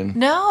version.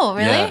 No,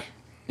 really? Yeah,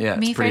 yeah, it's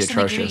Me pretty First and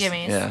the atrocious. Gimme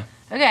Gimmes. Yeah,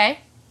 Okay.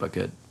 but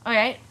good. All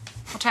right.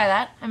 I'll try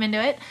that. I'm into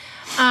it.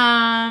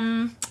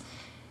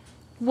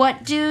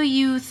 What do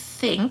you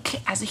think,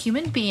 as a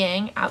human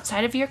being,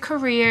 outside of your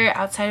career,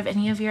 outside of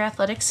any of your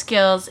athletic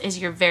skills, is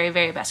your very,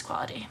 very best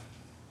quality?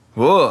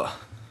 Whoa,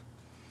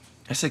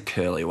 that's a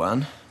curly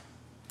one.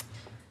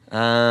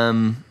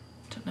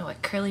 Don't know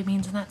what curly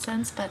means in that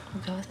sense, but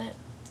we'll go with it.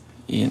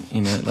 You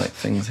know, like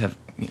things have.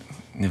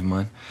 Never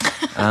mind.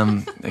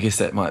 I guess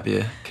that might be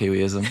a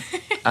Kiwiism.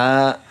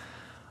 I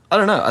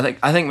don't know.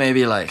 I think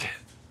maybe like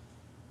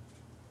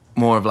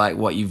more of like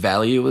what you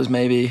value is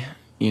maybe,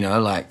 you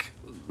know, like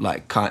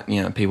kind,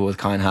 you know, people with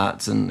kind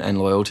hearts and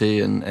loyalty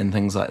and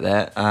things like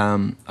that. I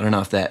don't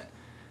know if that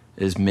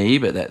is me,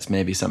 but that's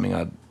maybe something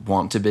I'd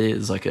want to be,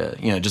 is like a,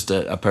 you know, just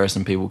a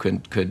person people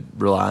could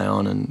rely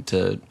on, and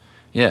to,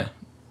 yeah,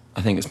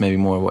 I think it's maybe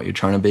more what you're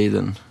trying to be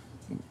than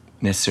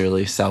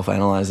necessarily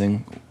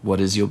self-analyzing what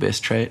is your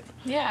best trait.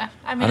 Yeah.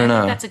 I mean, I don't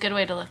know. think that's a good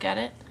way to look at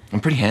it. I'm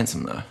pretty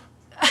handsome though.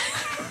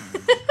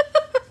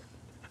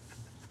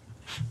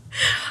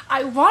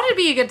 I want to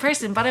be a good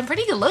person, but I'm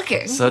pretty good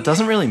looking. So it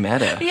doesn't really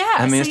matter. Yeah,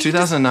 I mean, so it's you can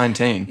just-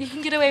 2019. You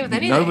can get away with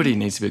anything. Nobody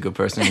needs to be a good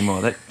person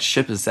anymore. That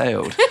ship has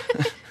sailed.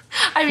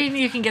 I mean,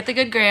 you can get the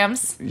good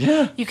grams.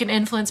 Yeah. You can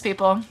influence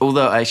people.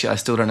 Although actually, I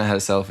still don't know how to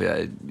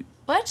selfie.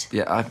 What?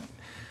 Yeah,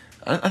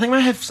 I think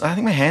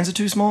my hands are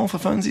too small for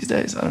phones these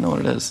days. I don't know what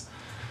it is.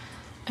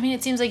 I mean,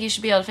 it seems like you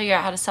should be able to figure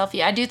out how to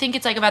selfie. I do think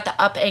it's like about the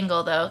up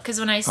angle though, because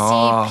when I see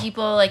Oh.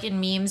 people like in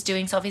memes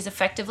doing selfies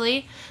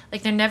effectively,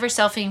 like they're never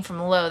selfieing from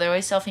low; they're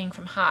always selfieing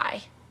from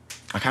high.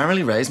 I can't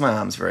really raise my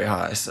arms very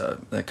high,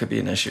 so that could be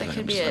an issue. That Like,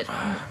 could I'm be just it.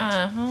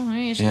 like,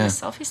 Maybe you should Yeah. get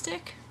a selfie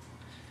stick.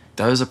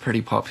 those are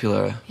pretty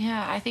popular.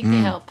 Yeah, I think they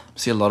help.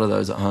 See a lot of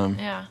those at home.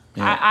 Yeah,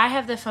 Yeah. I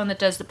have the phone that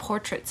does the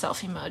portrait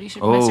selfie mode. You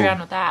should mess Oh. around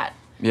with that.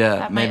 Yeah,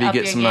 That might maybe up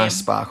get your some nice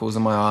game. sparkles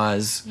in my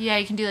eyes. Yeah,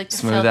 you can do like the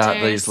Smooth filters. out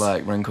these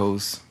like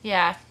wrinkles.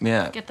 Yeah.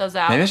 Yeah. Get those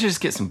out. Maybe I should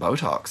just get some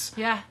Botox.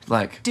 Yeah.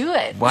 Like, Do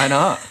it. why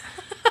not?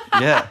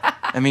 Yeah.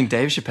 I mean,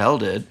 Dave Chappelle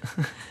did.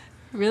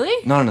 Really?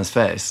 Not on his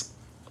face.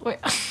 Where?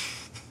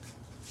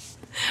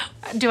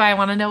 Do I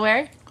want to know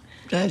where?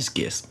 Yeah, just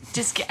guess.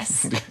 Just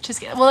guess.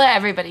 Just guess. We'll let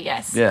everybody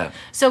guess. Yeah.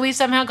 So we've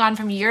somehow gone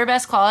from your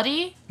best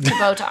quality to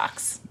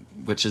Botox.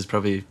 Which is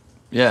probably,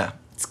 yeah.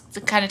 It's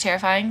kind of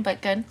terrifying,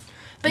 but good.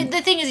 But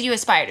the thing is, you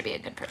aspire to be a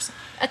good person,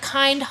 a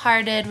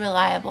kind-hearted,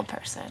 reliable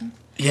person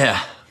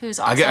Yeah. who's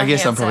I also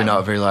guess I'm probably handsome.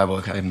 not very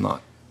liable. I'm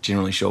not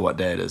generally sure what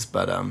day it is,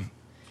 but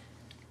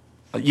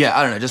yeah,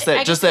 I don't know. Just I that,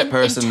 guess just that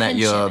person that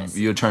intention is-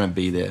 you're trying to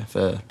be there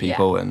for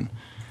people, and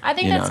I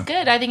think you that's know.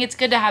 good. I think it's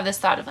good to have this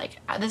thought of like,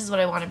 this is what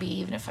I want to be,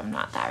 even if I'm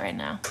not that right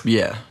now.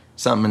 yeah,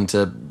 something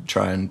to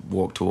try and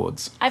walk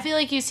towards. I feel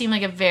like you seem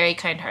like a very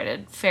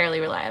kind-hearted, fairly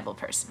reliable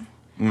person.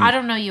 Mm. I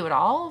don't know you at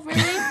all,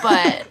 really,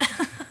 but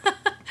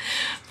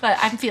but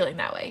I'm feeling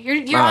that way. You're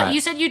on, Right. you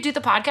said you'd do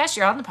the podcast.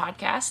 You're on the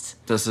podcast.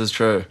 This is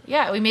true.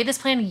 Yeah, we made this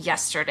plan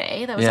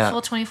yesterday. That was Yeah. a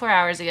full 24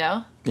 hours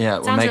ago. Yeah,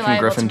 we're Sounds making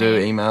reliable Griffin to do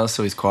me. emails,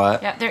 so he's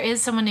quiet Yeah, there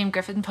is someone named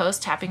Griffin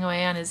Post tapping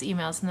away on his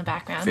emails in the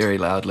background. very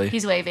loudly.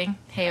 He's waving.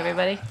 Hey,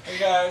 everybody. Hey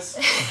guys.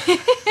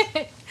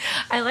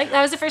 I like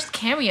that was the first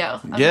cameo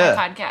of Yeah.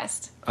 my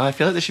podcast. I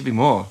feel like there should be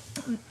more.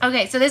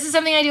 Okay, so this is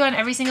something I do on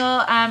every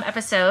single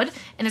episode,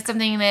 and it's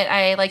something that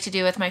I like to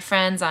do with my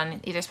friends on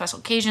either special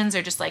occasions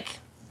or just like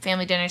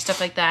family dinner, stuff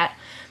like that.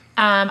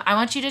 I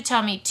want you to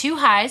tell me 2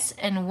 highs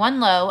and 1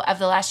 low of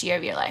the last year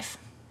of your life.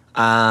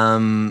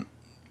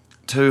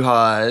 2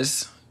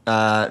 highs.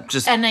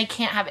 Just And they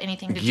can't have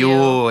anything to do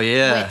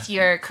yeah. with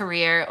your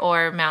career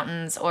or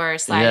mountains or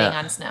sliding Yeah.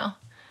 on snow.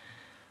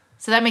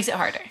 So that makes it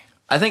harder.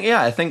 I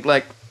think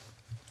like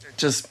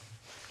just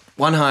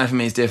one high for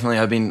me is definitely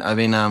I've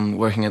been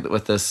working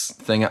with this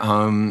thing at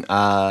home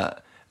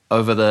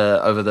over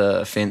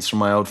the fence from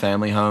my old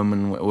family home,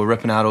 and we're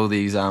ripping out all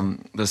these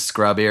this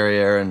scrub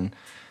area, and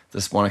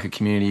this Wanaka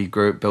community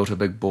group built a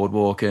big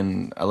boardwalk,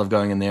 and I love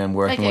going in there and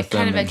Like working a with them.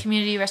 kind of a and-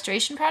 community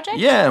restoration project?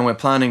 yeah, and we're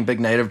planting big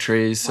native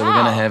trees. So we're Wow.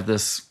 gonna have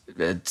this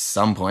at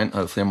some point,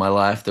 hopefully in my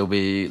life, there'll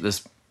be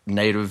this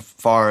native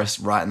forest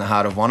right in the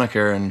heart of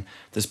Wanaka, and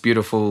this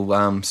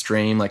beautiful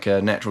stream, like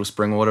a natural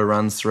spring water,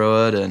 runs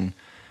through it, and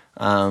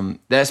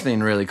that's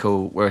been really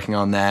cool working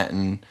on that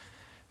and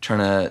trying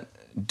to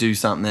do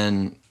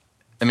something.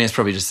 I mean, it's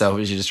probably just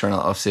selfish. You're just trying to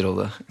offset all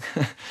the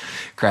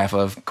crap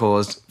I've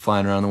caused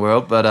flying around the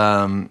world, but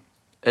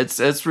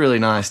it's really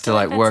nice to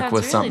like like that work sounds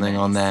with really something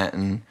on nice.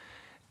 that,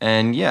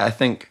 and yeah, I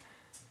think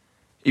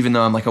even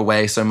though I'm like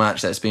away so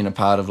much, that's been a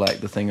part of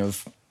like the thing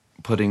of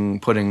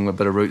putting a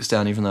bit of roots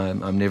down, even though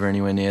I'm never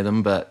anywhere near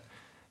them. But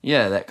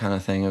yeah, that kind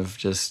of thing of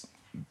just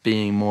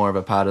being more of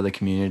a part of the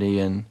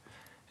community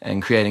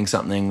and creating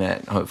something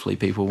that hopefully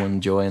people will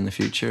enjoy in the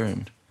future,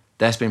 and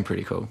that's been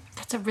pretty cool.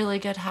 That's a really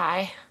good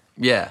high.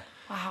 Yeah.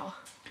 Wow.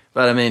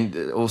 But I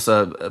mean,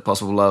 also a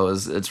possible low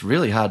is it's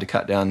really hard to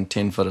cut down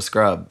 10 foot of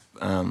scrub.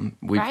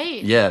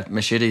 Right. Yeah,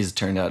 machetes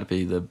turned out to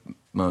be the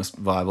most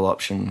viable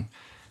option,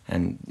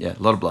 and yeah,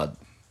 a lot of blood.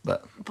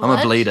 But Blood? I'm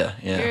a bleeder.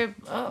 Yeah.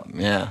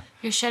 Yeah.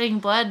 You're shedding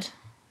blood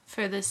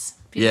for this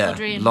beautiful Yeah.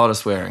 dream. A lot of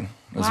swearing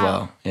as Wow.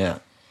 well. Yeah.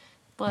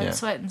 Blood, yeah.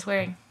 sweat, and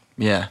swearing.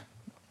 Yeah.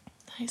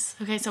 Nice.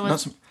 Okay, so Not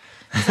some-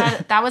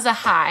 that was a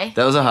high.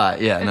 That was a high.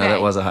 Yeah. No, Okay.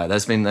 that was a high.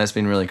 That's been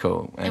really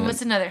cool. And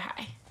what's another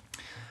high?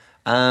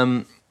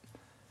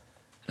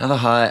 Another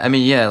high. I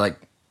mean, yeah, like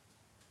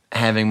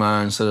having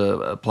my own sort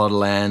of a plot of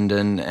land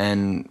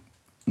and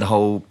the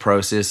whole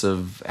process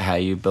of how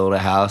you build a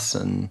house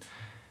and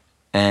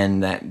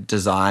that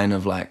design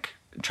of like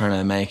trying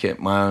to make it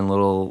my own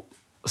little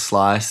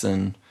slice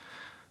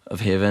of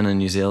heaven in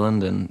New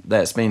Zealand, and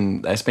that's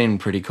been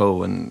pretty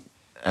cool and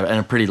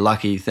a pretty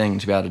lucky thing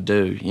to be able to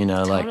do. You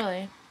know, Totally.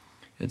 like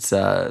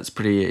it's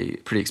pretty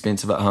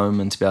expensive at home,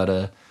 and to be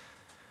able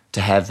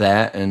to have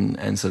that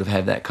and sort of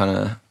have that kind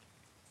of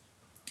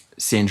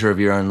center of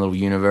your own little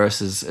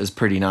universe is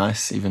pretty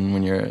nice, even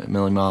when you're a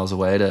million miles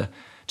away, to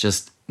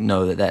just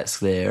know that that's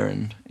there.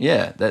 And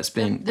yeah, that's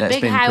been The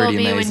big high pretty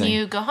will be amazing. when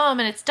you go home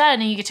and it's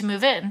done and you get to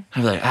move in.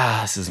 I'm like,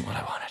 this isn't what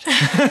I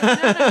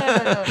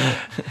wanted.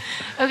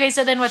 Okay,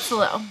 so then what's the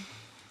low?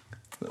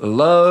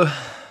 Low.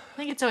 I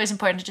think it's always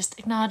important to just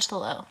acknowledge the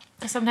low.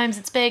 'Cause sometimes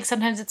it's big,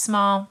 sometimes it's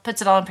small.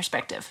 Puts it all in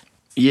perspective.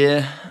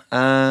 Yeah.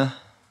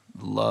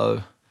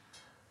 Low.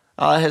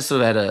 I had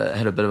sort of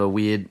had a bit of a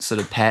weird sort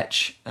of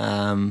patch,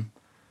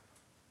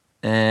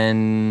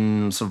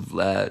 and sort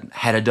of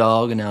had a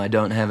dog, and now I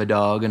don't have a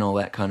dog, and all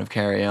that kind of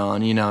carry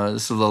on. You know,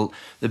 sort of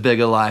the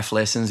bigger life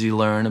lessons you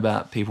learn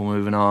about people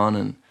moving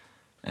on,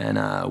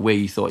 and where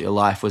you thought your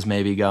life was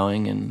maybe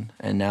going,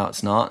 and now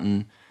it's not.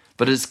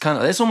 But it's kind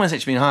of, that's almost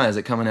actually been high, is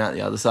it coming out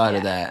the other side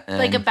of that? And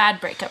Like a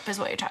bad breakup is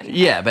what you're talking about.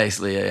 yeah,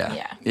 basically,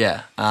 yeah.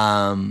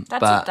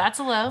 That's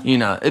a low. You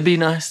know, it'd be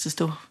nice to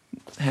still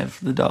have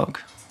the dog.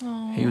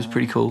 He was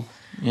pretty cool.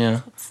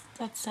 Yeah.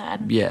 That's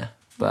sad. Yeah.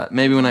 But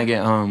maybe when I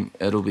get home,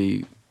 it'll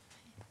be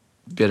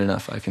good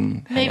enough. I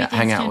can Maybe hang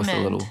things out can with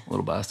mend. the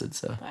little bastard.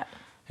 So But,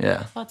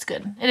 yeah. well, it's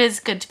good. It is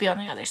good to be on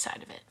the other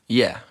side of it.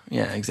 Yeah.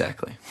 Yeah.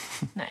 Exactly.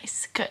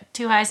 Nice. Good.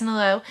 2 highs and a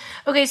low.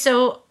 Okay,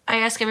 so I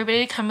ask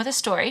everybody to come with a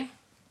story.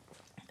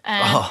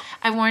 And Oh.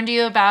 I warned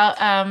you about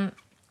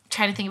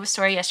trying to think of a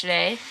story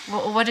yesterday.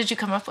 What did you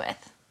come up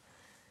with?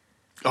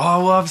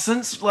 Oh well, I've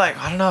since like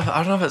I don't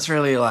know if it's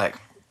really like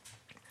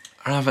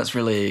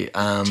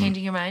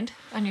Changing your mind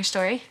on your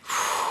story?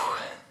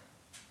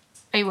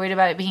 Are you worried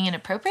about it being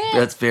inappropriate?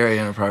 That's very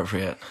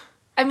inappropriate.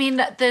 I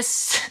mean,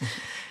 this...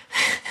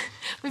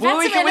 We've Well,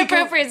 had some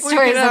inappropriate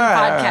stories on the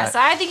podcast.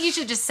 I think you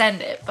should just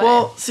send it. But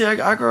Well, see,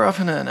 I grew up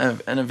in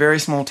a very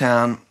small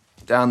town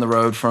down the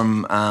road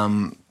from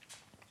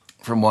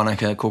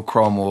Wanaka called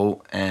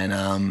Cromwell,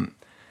 and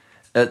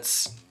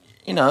it's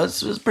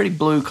a pretty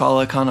blue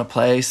collar kind of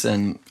place,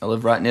 and I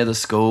live right near the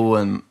school,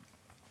 and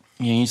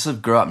you sort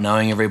of grew up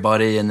knowing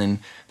everybody, and then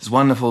this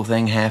wonderful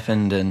thing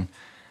happened,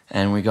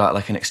 and we got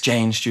like an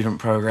exchange student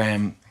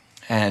program,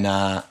 and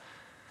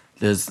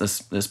there's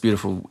this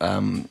beautiful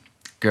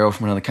girl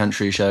from another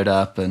country showed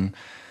up, and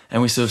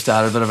we sort of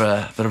started a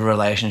bit of a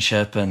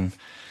relationship, and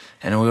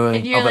we were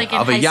And you're, of, like, a,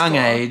 in of a high young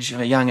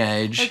school.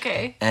 age.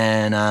 Okay.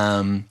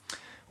 And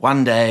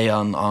one day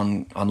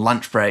on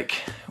lunch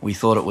break, we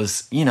thought it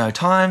was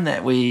time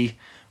that we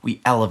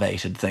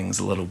elevated things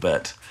a little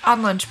bit.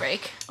 on lunch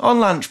break. On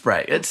lunch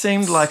break, it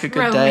seemed like a good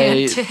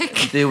Romantic.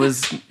 day. There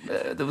was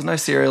no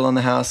cereal in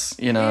the house,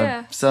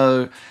 Yeah.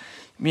 So,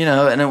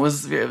 and it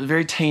was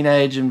very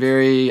teenage and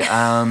very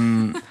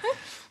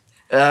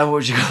what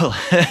would you call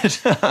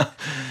it?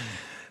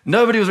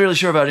 Nobody was really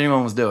sure about what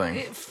anyone was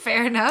doing,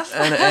 Fair enough.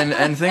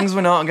 and things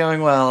were not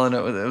going well, and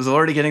it was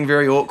already getting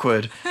very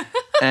awkward.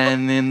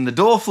 And then the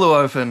door flew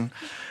open,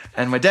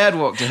 and my dad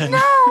walked in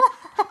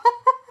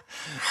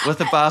with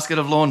a basket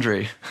of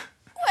laundry.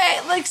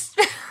 Wait, like...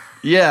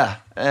 Yeah,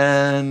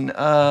 and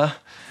I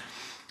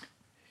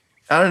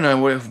don't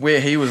know where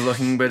he was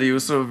looking, but he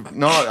was sort of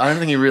not. I don't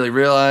think he really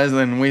realized.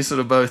 And we sort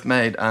of both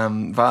made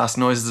vast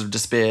noises of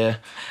despair,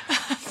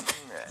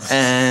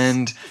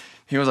 and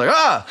he was like,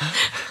 "Ah!"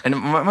 And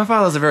my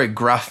father's a very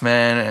gruff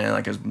man, and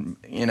like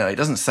he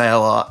doesn't say a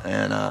lot,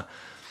 and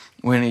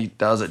when he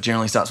does, it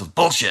generally starts with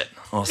bullshit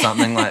or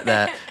something like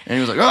that. And he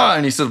was like, "Oh!"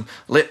 And he sort of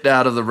leapt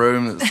out of the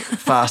room. It's the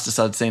fastest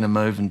I'd seen him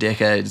move in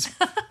decades.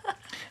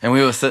 And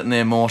we were sitting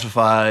there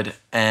mortified,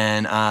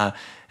 and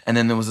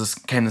then there was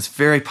came this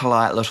very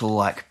polite little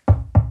like,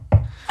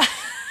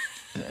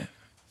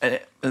 and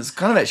it's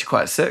kind of actually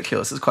quite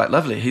circular. It's quite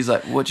lovely. He's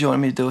like, "What do you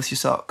want me to do with your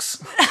socks?"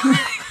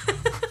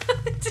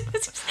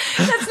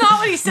 That's not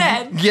what he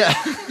said. Yeah,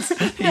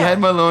 he had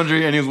my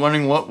laundry, and he was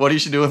wondering what he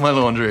should do with my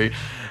laundry.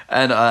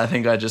 And I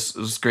think I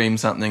just screamed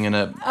something in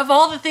a... Of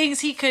all the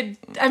things he could...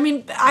 I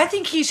mean, I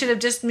think he should have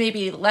just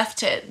maybe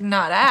left it,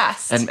 not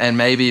asked. And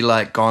maybe,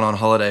 like, gone on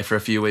holiday for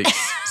a few weeks.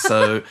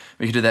 So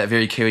we could do that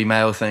very Kiwi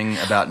male thing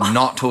about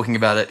not talking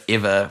about it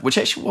ever, which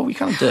actually, well, we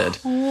kind of did.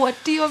 What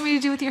do you want me to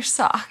do with your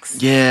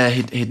socks? Yeah,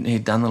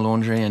 he'd done the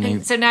laundry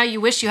and so now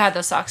you wish you had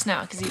those socks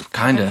now because you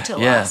kind of,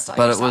 yeah.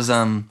 But it was...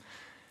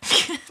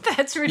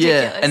 That's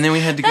ridiculous. Yeah, and then we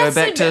had to go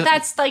back to...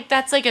 That's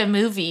like a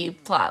movie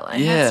plotline.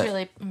 Yeah. That's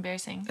really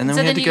embarrassing. And then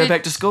we had to go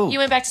back to school. You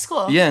went back to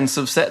school? Yeah, and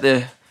sort of sat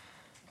there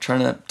trying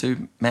to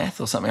do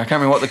math or something. I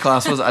can't remember what the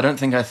class was. I don't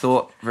think I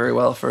thought very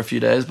well for a few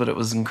days, but it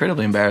was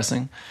incredibly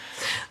embarrassing.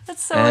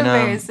 That's so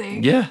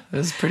embarrassing. Yeah, it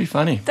was pretty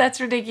funny.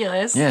 That's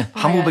ridiculous. Yeah,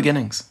 humble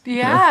beginnings.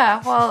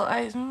 Yeah, well,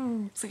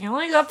 so you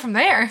only go up from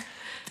there.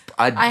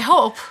 I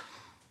hope.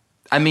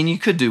 I mean, you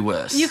could do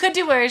worse. You could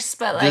do worse,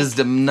 but like... There's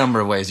a number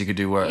of ways you could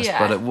do worse, Yeah.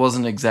 but it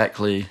wasn't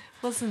exactly...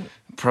 Wasn't...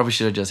 Probably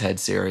should have just had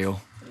cereal.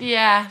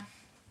 Yeah.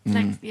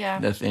 Yeah.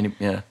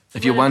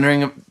 If you're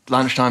wondering,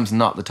 lunchtime's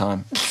not the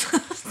time.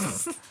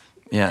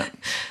 Yeah.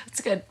 It's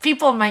good.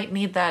 People might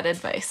need that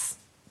advice.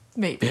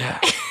 Maybe. Yeah.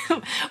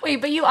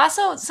 Wait, but you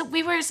also... So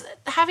we were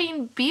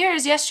having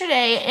beers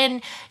yesterday,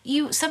 and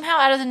you somehow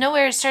out of the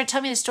nowhere started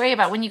telling me the story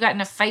about when you got in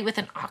a fight with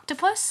an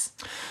octopus.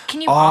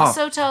 Can you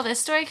also tell this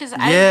story? Because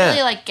I didn't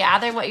really like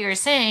gather what you were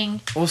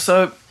saying.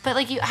 Also... But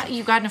like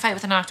you got in a fight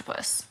with an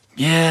octopus.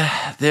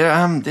 Yeah,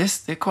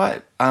 they're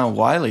quite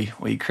wily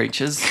wee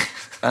creatures.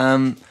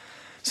 So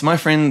my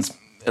friend's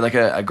like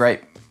a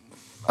great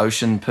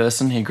ocean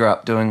person. He grew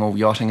up doing all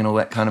yachting and all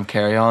that kind of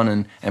carry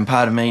on, and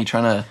part of me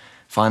trying to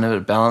find a bit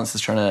of balance is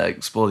trying to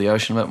explore the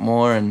ocean a bit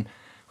more. And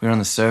we were on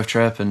the surf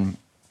trip, and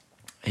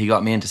he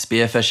got me into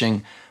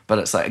spearfishing. But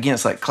it's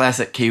like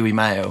classic Kiwi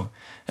male.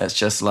 It's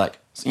just like,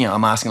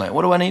 I'm asking like,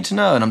 what do I need to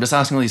know? And I'm just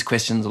asking all these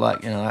questions,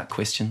 like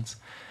questions.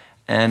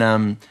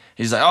 And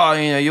he's like, oh,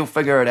 you'll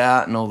figure it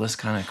out and all this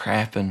kind of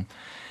crap. And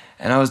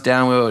I was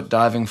down, we were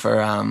diving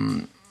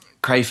for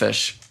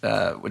crayfish,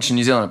 which in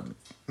New Zealand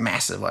are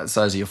massive, like the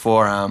size of your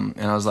forearm.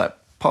 And I was like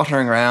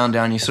pottering around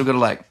down. You still got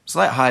to it's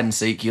like hide and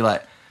seek. You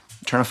like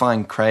trying to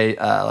find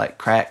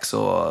cracks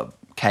or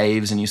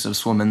caves, and you sort of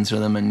swim into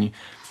them. And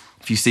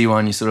if you see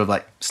one, you sort of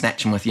like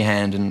snatch them with your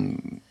hand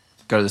and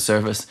go to the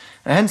surface.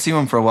 And I hadn't seen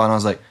one for a while, and I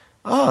was like,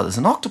 oh, there's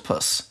an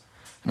octopus.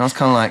 And I was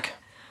kind of like,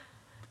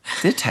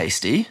 they're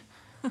tasty.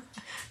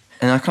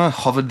 And I kind of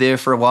hovered there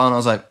for a while, and I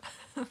was like,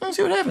 let's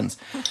see what happens.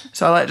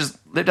 So I just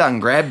leapt out and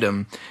grabbed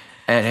him,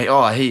 and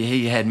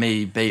he had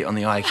me beat on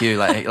the IQ.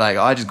 Like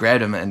I just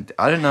grabbed him, and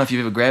I don't know if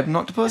you've ever grabbed an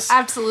octopus.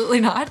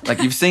 Absolutely not.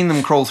 Like you've seen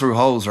them crawl through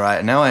holes, right?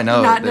 And now I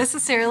know. Not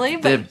necessarily,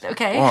 but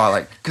okay.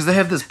 Oh, because they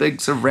have this big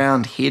sort of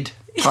round head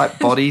type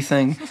body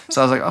thing.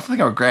 So I was like, I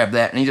think I'll grab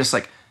that, and he just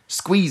like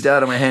squeezed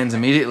out of my hands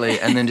immediately,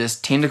 and then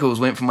just tentacles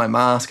went for my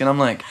mask, and I'm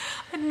like,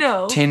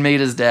 no, 10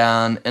 meters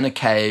down in a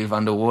cave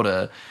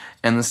underwater.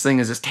 And this thing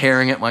is just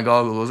tearing at my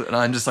goggles, and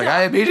I'm just like,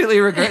 I immediately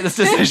regret this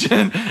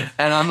decision.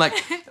 And I'm like,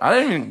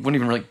 wouldn't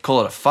even really call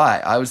it a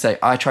fight. I would say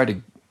I tried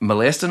to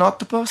molest an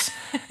octopus,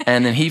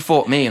 and then he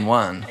fought me and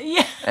won.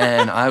 Yeah.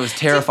 And I was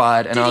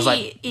terrified, and I was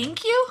like, did he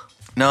ink you?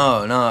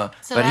 No.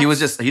 So but he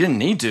didn't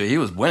need to. He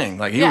was winning.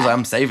 Like he was like,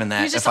 I'm saving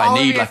that if I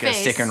need like a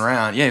second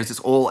round. Yeah, he was just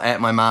all at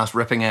my mask,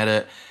 ripping at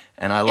it.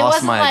 And I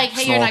lost my snorkel. It wasn't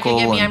like, hey, you're not going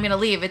to get me, I'm going to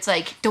leave. It's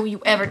like, don't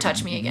you ever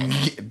touch me again.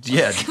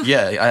 Yeah,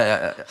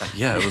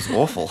 it was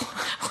awful.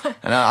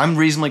 And I'm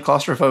reasonably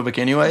claustrophobic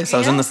anyway, so I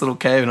was in this little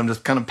cave, and I'm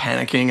just kind of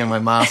panicking, and my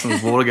mask and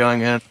there's water going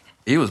in.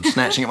 He was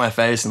snatching at my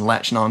face and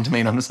latching on to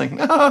me, and I'm just like,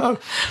 no.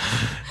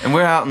 And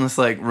we're out in this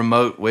like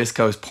remote West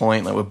Coast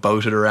point, like we're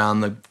boated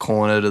around the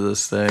corner to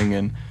this thing,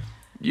 and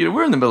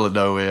we're in the middle of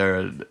nowhere,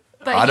 and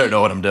but I don't know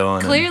what I'm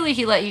doing. Clearly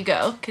he let you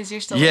go because you're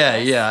still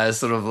Yeah. I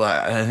sort of like,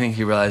 I think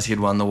he realized he'd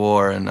won the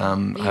war, and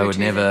I would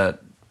never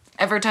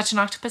ever touch an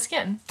octopus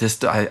again.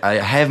 I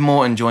have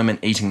more enjoyment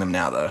eating them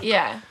now, though.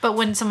 Yeah, but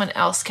when someone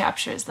else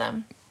captures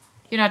them,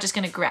 you're not just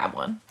going to grab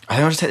one. I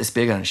think I'll just take the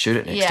spear gun and shoot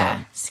it next time.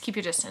 Yeah, just keep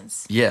your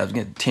distance. Yeah,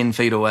 get 10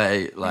 feet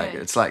away. Like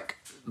It's like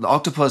the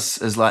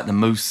octopus is like the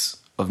moose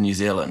of New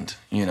Zealand.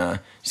 You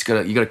just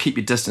you got to keep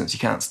your distance. You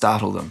can't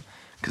startle them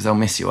because they'll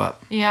mess you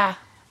up. Yeah.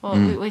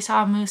 Well, we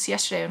saw a moose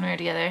yesterday when we were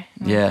together.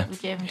 We gave him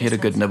distance. He had a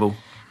good nibble.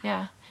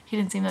 Yeah, he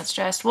didn't seem that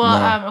stressed.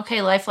 Well,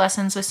 okay, life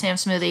lessons with Sam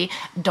Smoothie.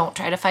 Don't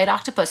try to fight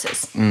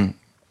octopuses.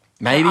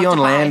 Maybe on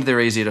land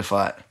they're easier to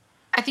fight.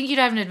 I think you'd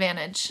have an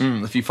advantage.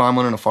 If you find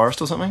one in a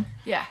forest or something?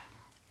 Yeah.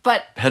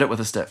 But hit it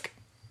with a stick.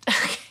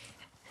 Okay.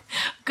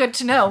 Good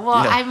to know. Well,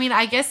 I mean,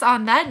 I guess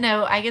on that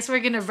note, we're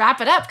going to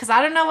wrap it up because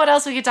I don't know what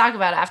else we could talk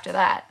about after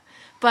that.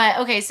 But,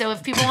 okay, so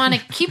if people want to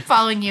keep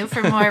following you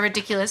for more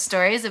ridiculous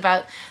stories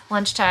about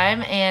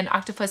lunchtime and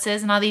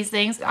octopuses and all these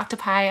things,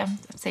 octopi, I'm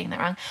saying that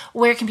wrong,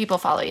 where can people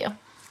follow you?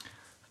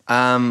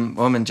 Well,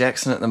 I'm in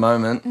Jackson at the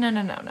moment. No.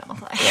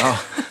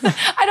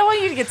 I don't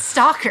want you to get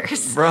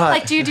stalkers. Right.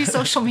 Like, do you do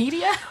social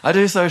media? I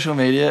do social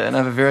media, and I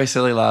have a very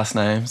silly last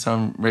name, so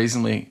I'm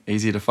reasonably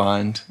easy to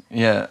find.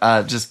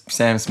 Yeah, just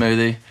Sam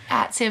Smoothie.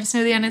 At Sam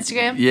Smoothie on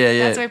Instagram? Yeah.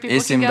 That's where people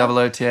can go?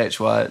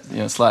 SMOOTHY.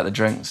 It's like the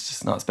drink, it's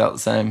just not spelled the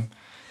same.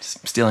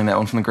 Stealing that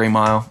one from the Green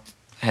Mile.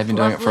 I have been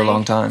doing it for a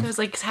long time. It was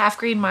like half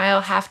Green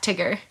Mile, half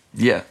Tigger.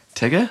 Yeah.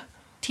 Tigger?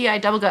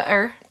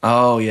 T-I-double-G-R.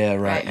 Oh, yeah,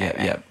 right. Right.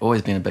 Yeah.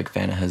 Always been a big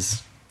fan of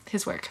his.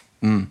 His work.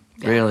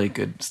 Really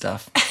good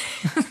stuff.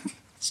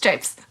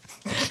 Stripes.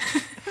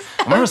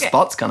 I'm more a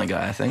spots kind of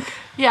guy, I think.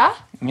 Yeah?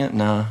 Yeah,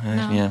 no.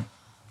 Yeah.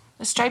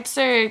 The stripes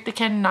they're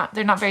not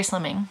very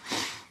slimming.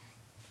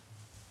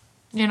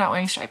 You're not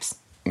wearing stripes.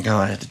 Oh,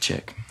 I had to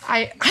check.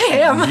 I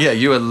am. Yeah,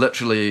 you are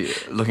literally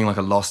looking like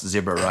a lost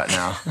zebra right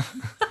now.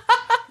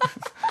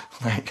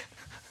 Like,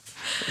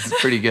 this is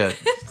pretty good.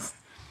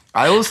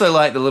 I also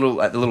like the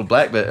little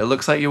black bit. It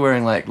looks like you're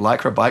wearing like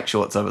Lycra bike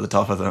shorts over the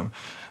top of them.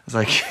 It's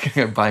like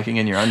you're biking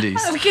in your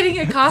undies. I'm getting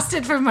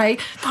accosted for my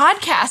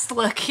podcast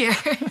look here.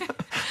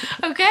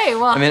 Okay,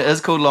 well. I mean, it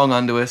is called long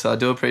underwear, so I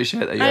do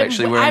appreciate that you're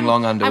actually wearing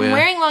long underwear. I'm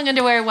wearing long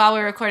underwear while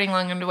we're recording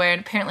long underwear,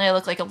 and apparently I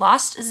look like a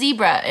lost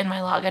zebra in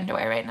my long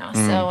underwear right now.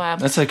 So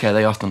that's okay.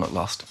 They often look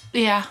lost.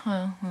 Yeah,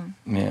 well,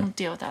 we'll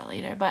deal with that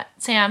later. But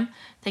Sam,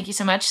 thank you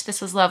so much.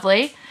 This was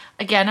lovely.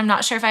 Again, I'm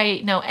not sure if I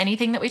know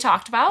anything that we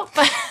talked about,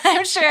 but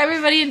I'm sure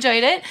everybody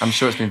enjoyed it. I'm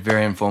sure it's been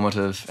very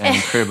informative and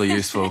incredibly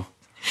useful.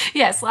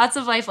 Yes, lots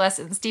of life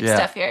lessons, deep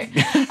stuff here.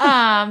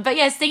 But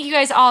yes, thank you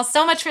guys all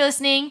so much for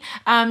listening.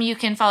 You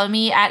can follow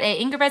me at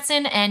A.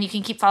 Ingerbretson, and you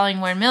can keep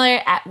following Warren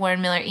Miller at Warren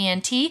Miller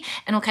ENT,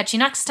 and we'll catch you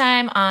next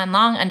time on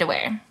Long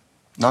Underwear.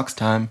 Next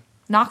time.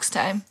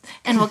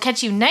 And we'll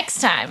catch you next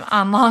time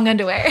on Long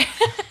Underwear.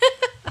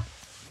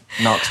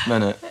 Next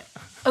minute.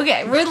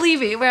 Okay, we're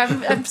leaving.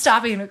 I'm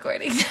stopping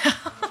recording now.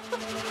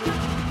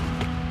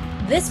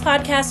 This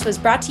podcast was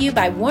brought to you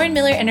by Warren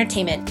Miller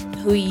Entertainment,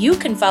 who you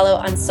can follow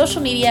on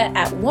social media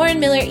at Warren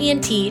Miller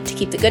ENT to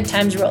keep the good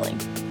times rolling.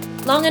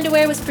 Long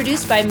Underwear was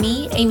produced by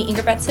me, Amy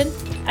Ingerbretson,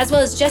 as well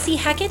as Jesse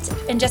Hackett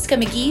and Jessica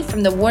McGee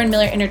from the Warren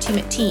Miller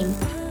Entertainment team.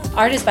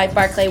 Art is by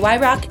Barclay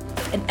Wyrock,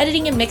 and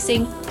editing and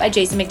mixing by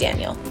Jason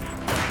McDaniel.